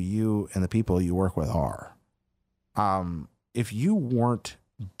of who you and the people you work with are. If you weren't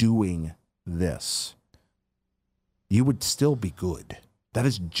doing this, you would still be good. That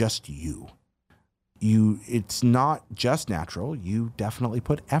is just you. It's not just natural. You definitely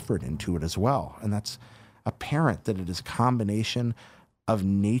put effort into it as well. And that's apparent that it is a combination of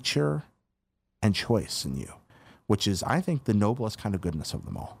nature and choice in you, which is, I think, the noblest kind of goodness of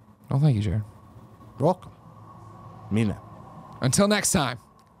them all. Oh, thank you, Jared. You're welcome. Mean it. Until next time,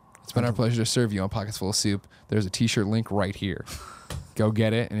 it's been our pleasure to serve you on Pockets Full of Soup. There's a t-shirt link right here. Go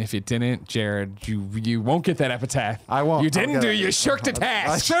get it. And if you didn't, Jared, you won't get that epitaph. I won't. You didn't do it. You shirked a task.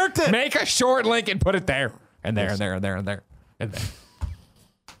 I shirked it. Make a short link and put it there. And there, and there, and there, and there, and there.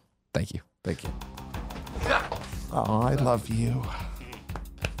 Thank you. Thank you. Oh, I love you.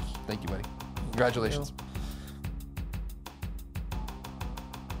 Thank you, buddy. Congratulations.